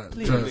listening to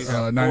Please.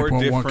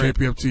 90.1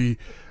 KPFT.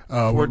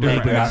 Four we're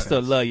different really I not-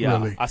 still love y'all.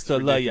 really. I still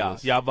love y'all.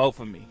 Y'all vote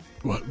for me.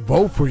 What,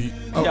 vote for you?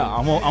 Oh, Yeah,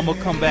 I'm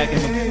gonna come back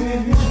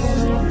and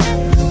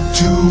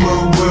To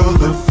a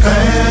world of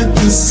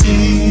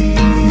fantasy.